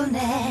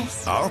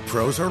localness. Our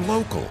pros are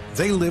local.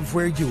 They live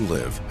where you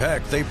live.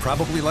 Heck, they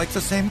probably like the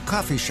same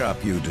coffee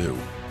shop you do.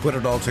 Put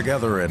it all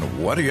together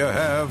and what do you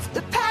have?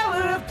 The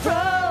power of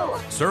pro.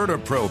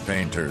 CertaPro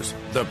painters.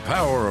 The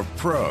power of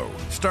pro.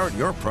 Start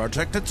your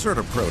project at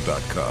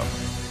CertaPro.com.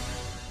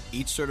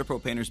 Each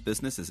CertaPro painter's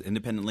business is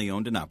independently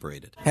owned and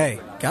operated.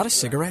 Hey, got a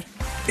cigarette?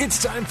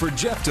 It's time for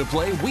Jeff to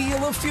play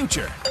Wheel of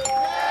Future.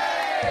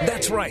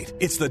 That's right.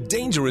 It's the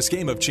dangerous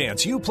game of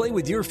chance you play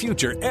with your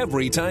future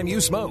every time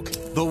you smoke.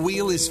 The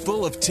wheel is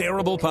full of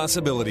terrible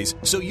possibilities,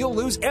 so you'll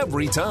lose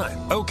every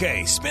time.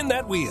 Okay, spin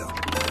that wheel.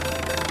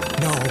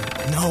 No.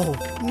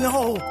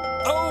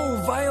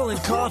 Oh,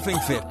 violent coughing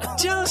fit.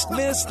 Just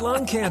missed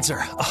lung cancer.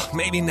 Oh,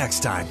 maybe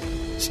next time.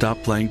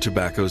 Stop playing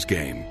tobacco's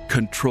game.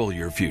 Control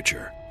your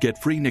future. Get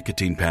free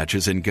nicotine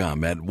patches and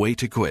gum at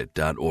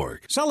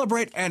waytoquit.org.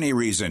 Celebrate any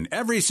reason,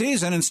 every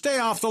season, and stay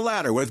off the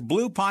ladder with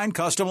Blue Pine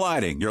Custom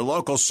Lighting, your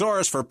local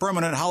source for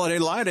permanent holiday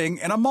lighting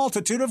in a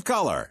multitude of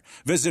color.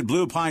 Visit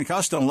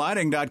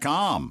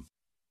BluePineCustomLighting.com.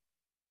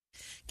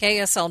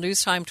 KSL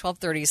News Time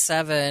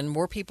 1237.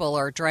 More people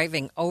are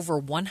driving over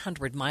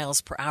 100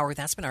 miles per hour.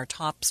 That's been our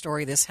top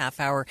story this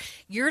half hour.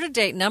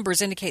 Year-to-date numbers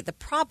indicate the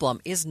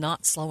problem is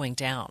not slowing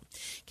down.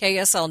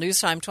 KSL News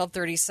Time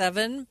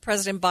 1237.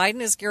 President Biden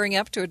is gearing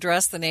up to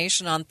address the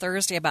nation on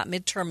Thursday about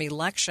midterm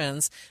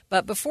elections.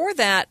 But before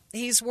that,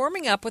 he's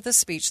warming up with a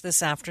speech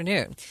this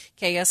afternoon.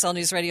 KSL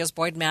News Radio's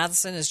Boyd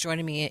Matheson is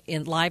joining me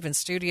live in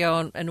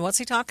studio. And what's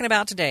he talking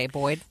about today,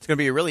 Boyd? It's going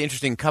to be a really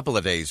interesting couple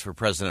of days for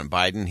President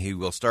Biden. He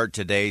will start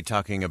today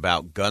talking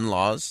about gun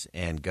laws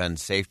and gun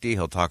safety.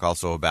 He'll talk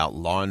also about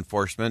law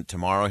enforcement.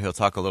 Tomorrow he'll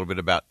talk a little bit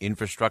about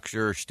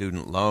infrastructure,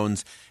 student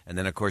loans, and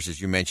then, of course,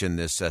 as you mentioned,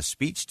 this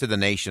speech to the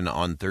nation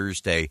on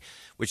Thursday,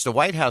 which the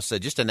White House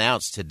just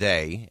announced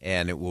today,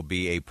 and it will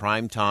be a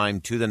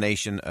primetime to the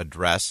nation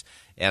address.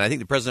 And I think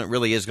the president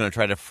really is going to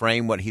try to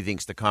frame what he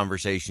thinks the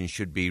conversation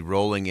should be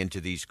rolling into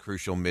these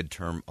crucial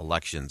midterm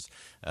elections.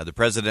 The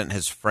president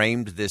has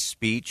framed this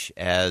speech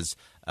as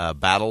a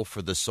battle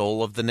for the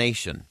soul of the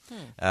nation.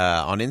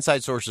 On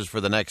Inside Sources for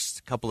the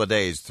next couple of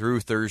days through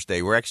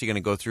Thursday, we're actually going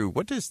to go through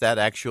what does that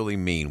actually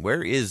mean?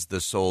 Where is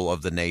the soul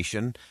of the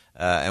nation?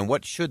 And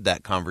what should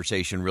that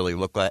conversation really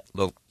look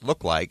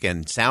like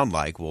and sound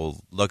like? We'll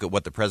look at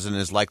what the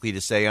president is likely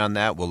to say on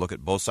that. We'll look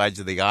at both sides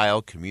of the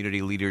aisle,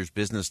 community leaders,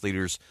 business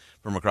leaders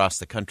from across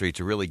the country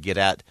to really get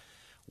at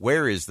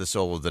where is the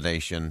soul of the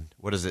nation?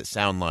 What does it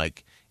sound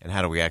like? And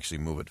how do we actually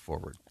move it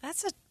forward?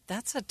 That's a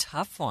That's a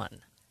tough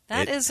one.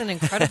 That is an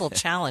incredible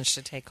challenge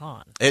to take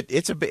on.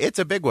 It's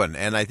a big one,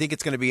 and I think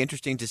it's going to be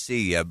interesting to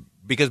see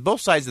because both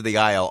sides of the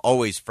aisle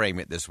always frame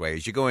it this way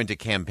as you go into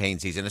campaign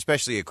season,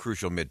 especially a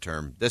crucial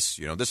midterm. This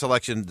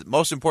election, the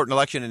most important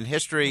election in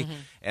history,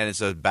 and it's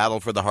a battle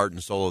for the heart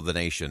and soul of the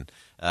nation.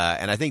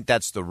 And I think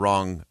that's the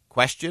wrong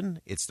question.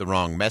 It's the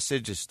wrong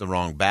message. It's the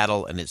wrong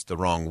battle, and it's the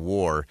wrong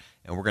war.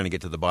 And we're going to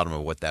get to the bottom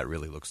of what that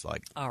really looks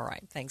like. All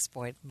right. Thanks,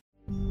 Boyd.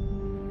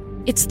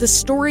 It's the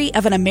story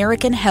of an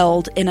American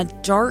held in a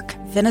dark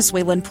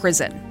Venezuelan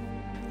prison.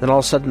 Then all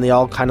of a sudden they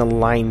all kind of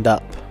lined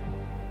up.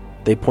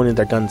 They pointed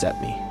their guns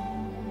at me.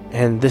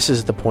 And this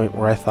is the point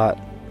where I thought,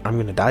 I'm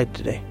going to die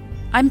today.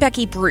 I'm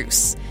Becky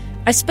Bruce.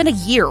 I spent a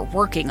year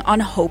working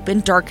on Hope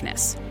in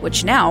Darkness,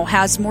 which now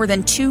has more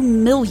than 2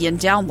 million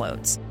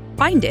downloads.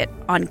 Find it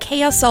on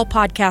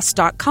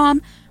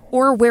kslpodcast.com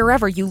or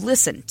wherever you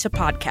listen to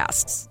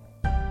podcasts.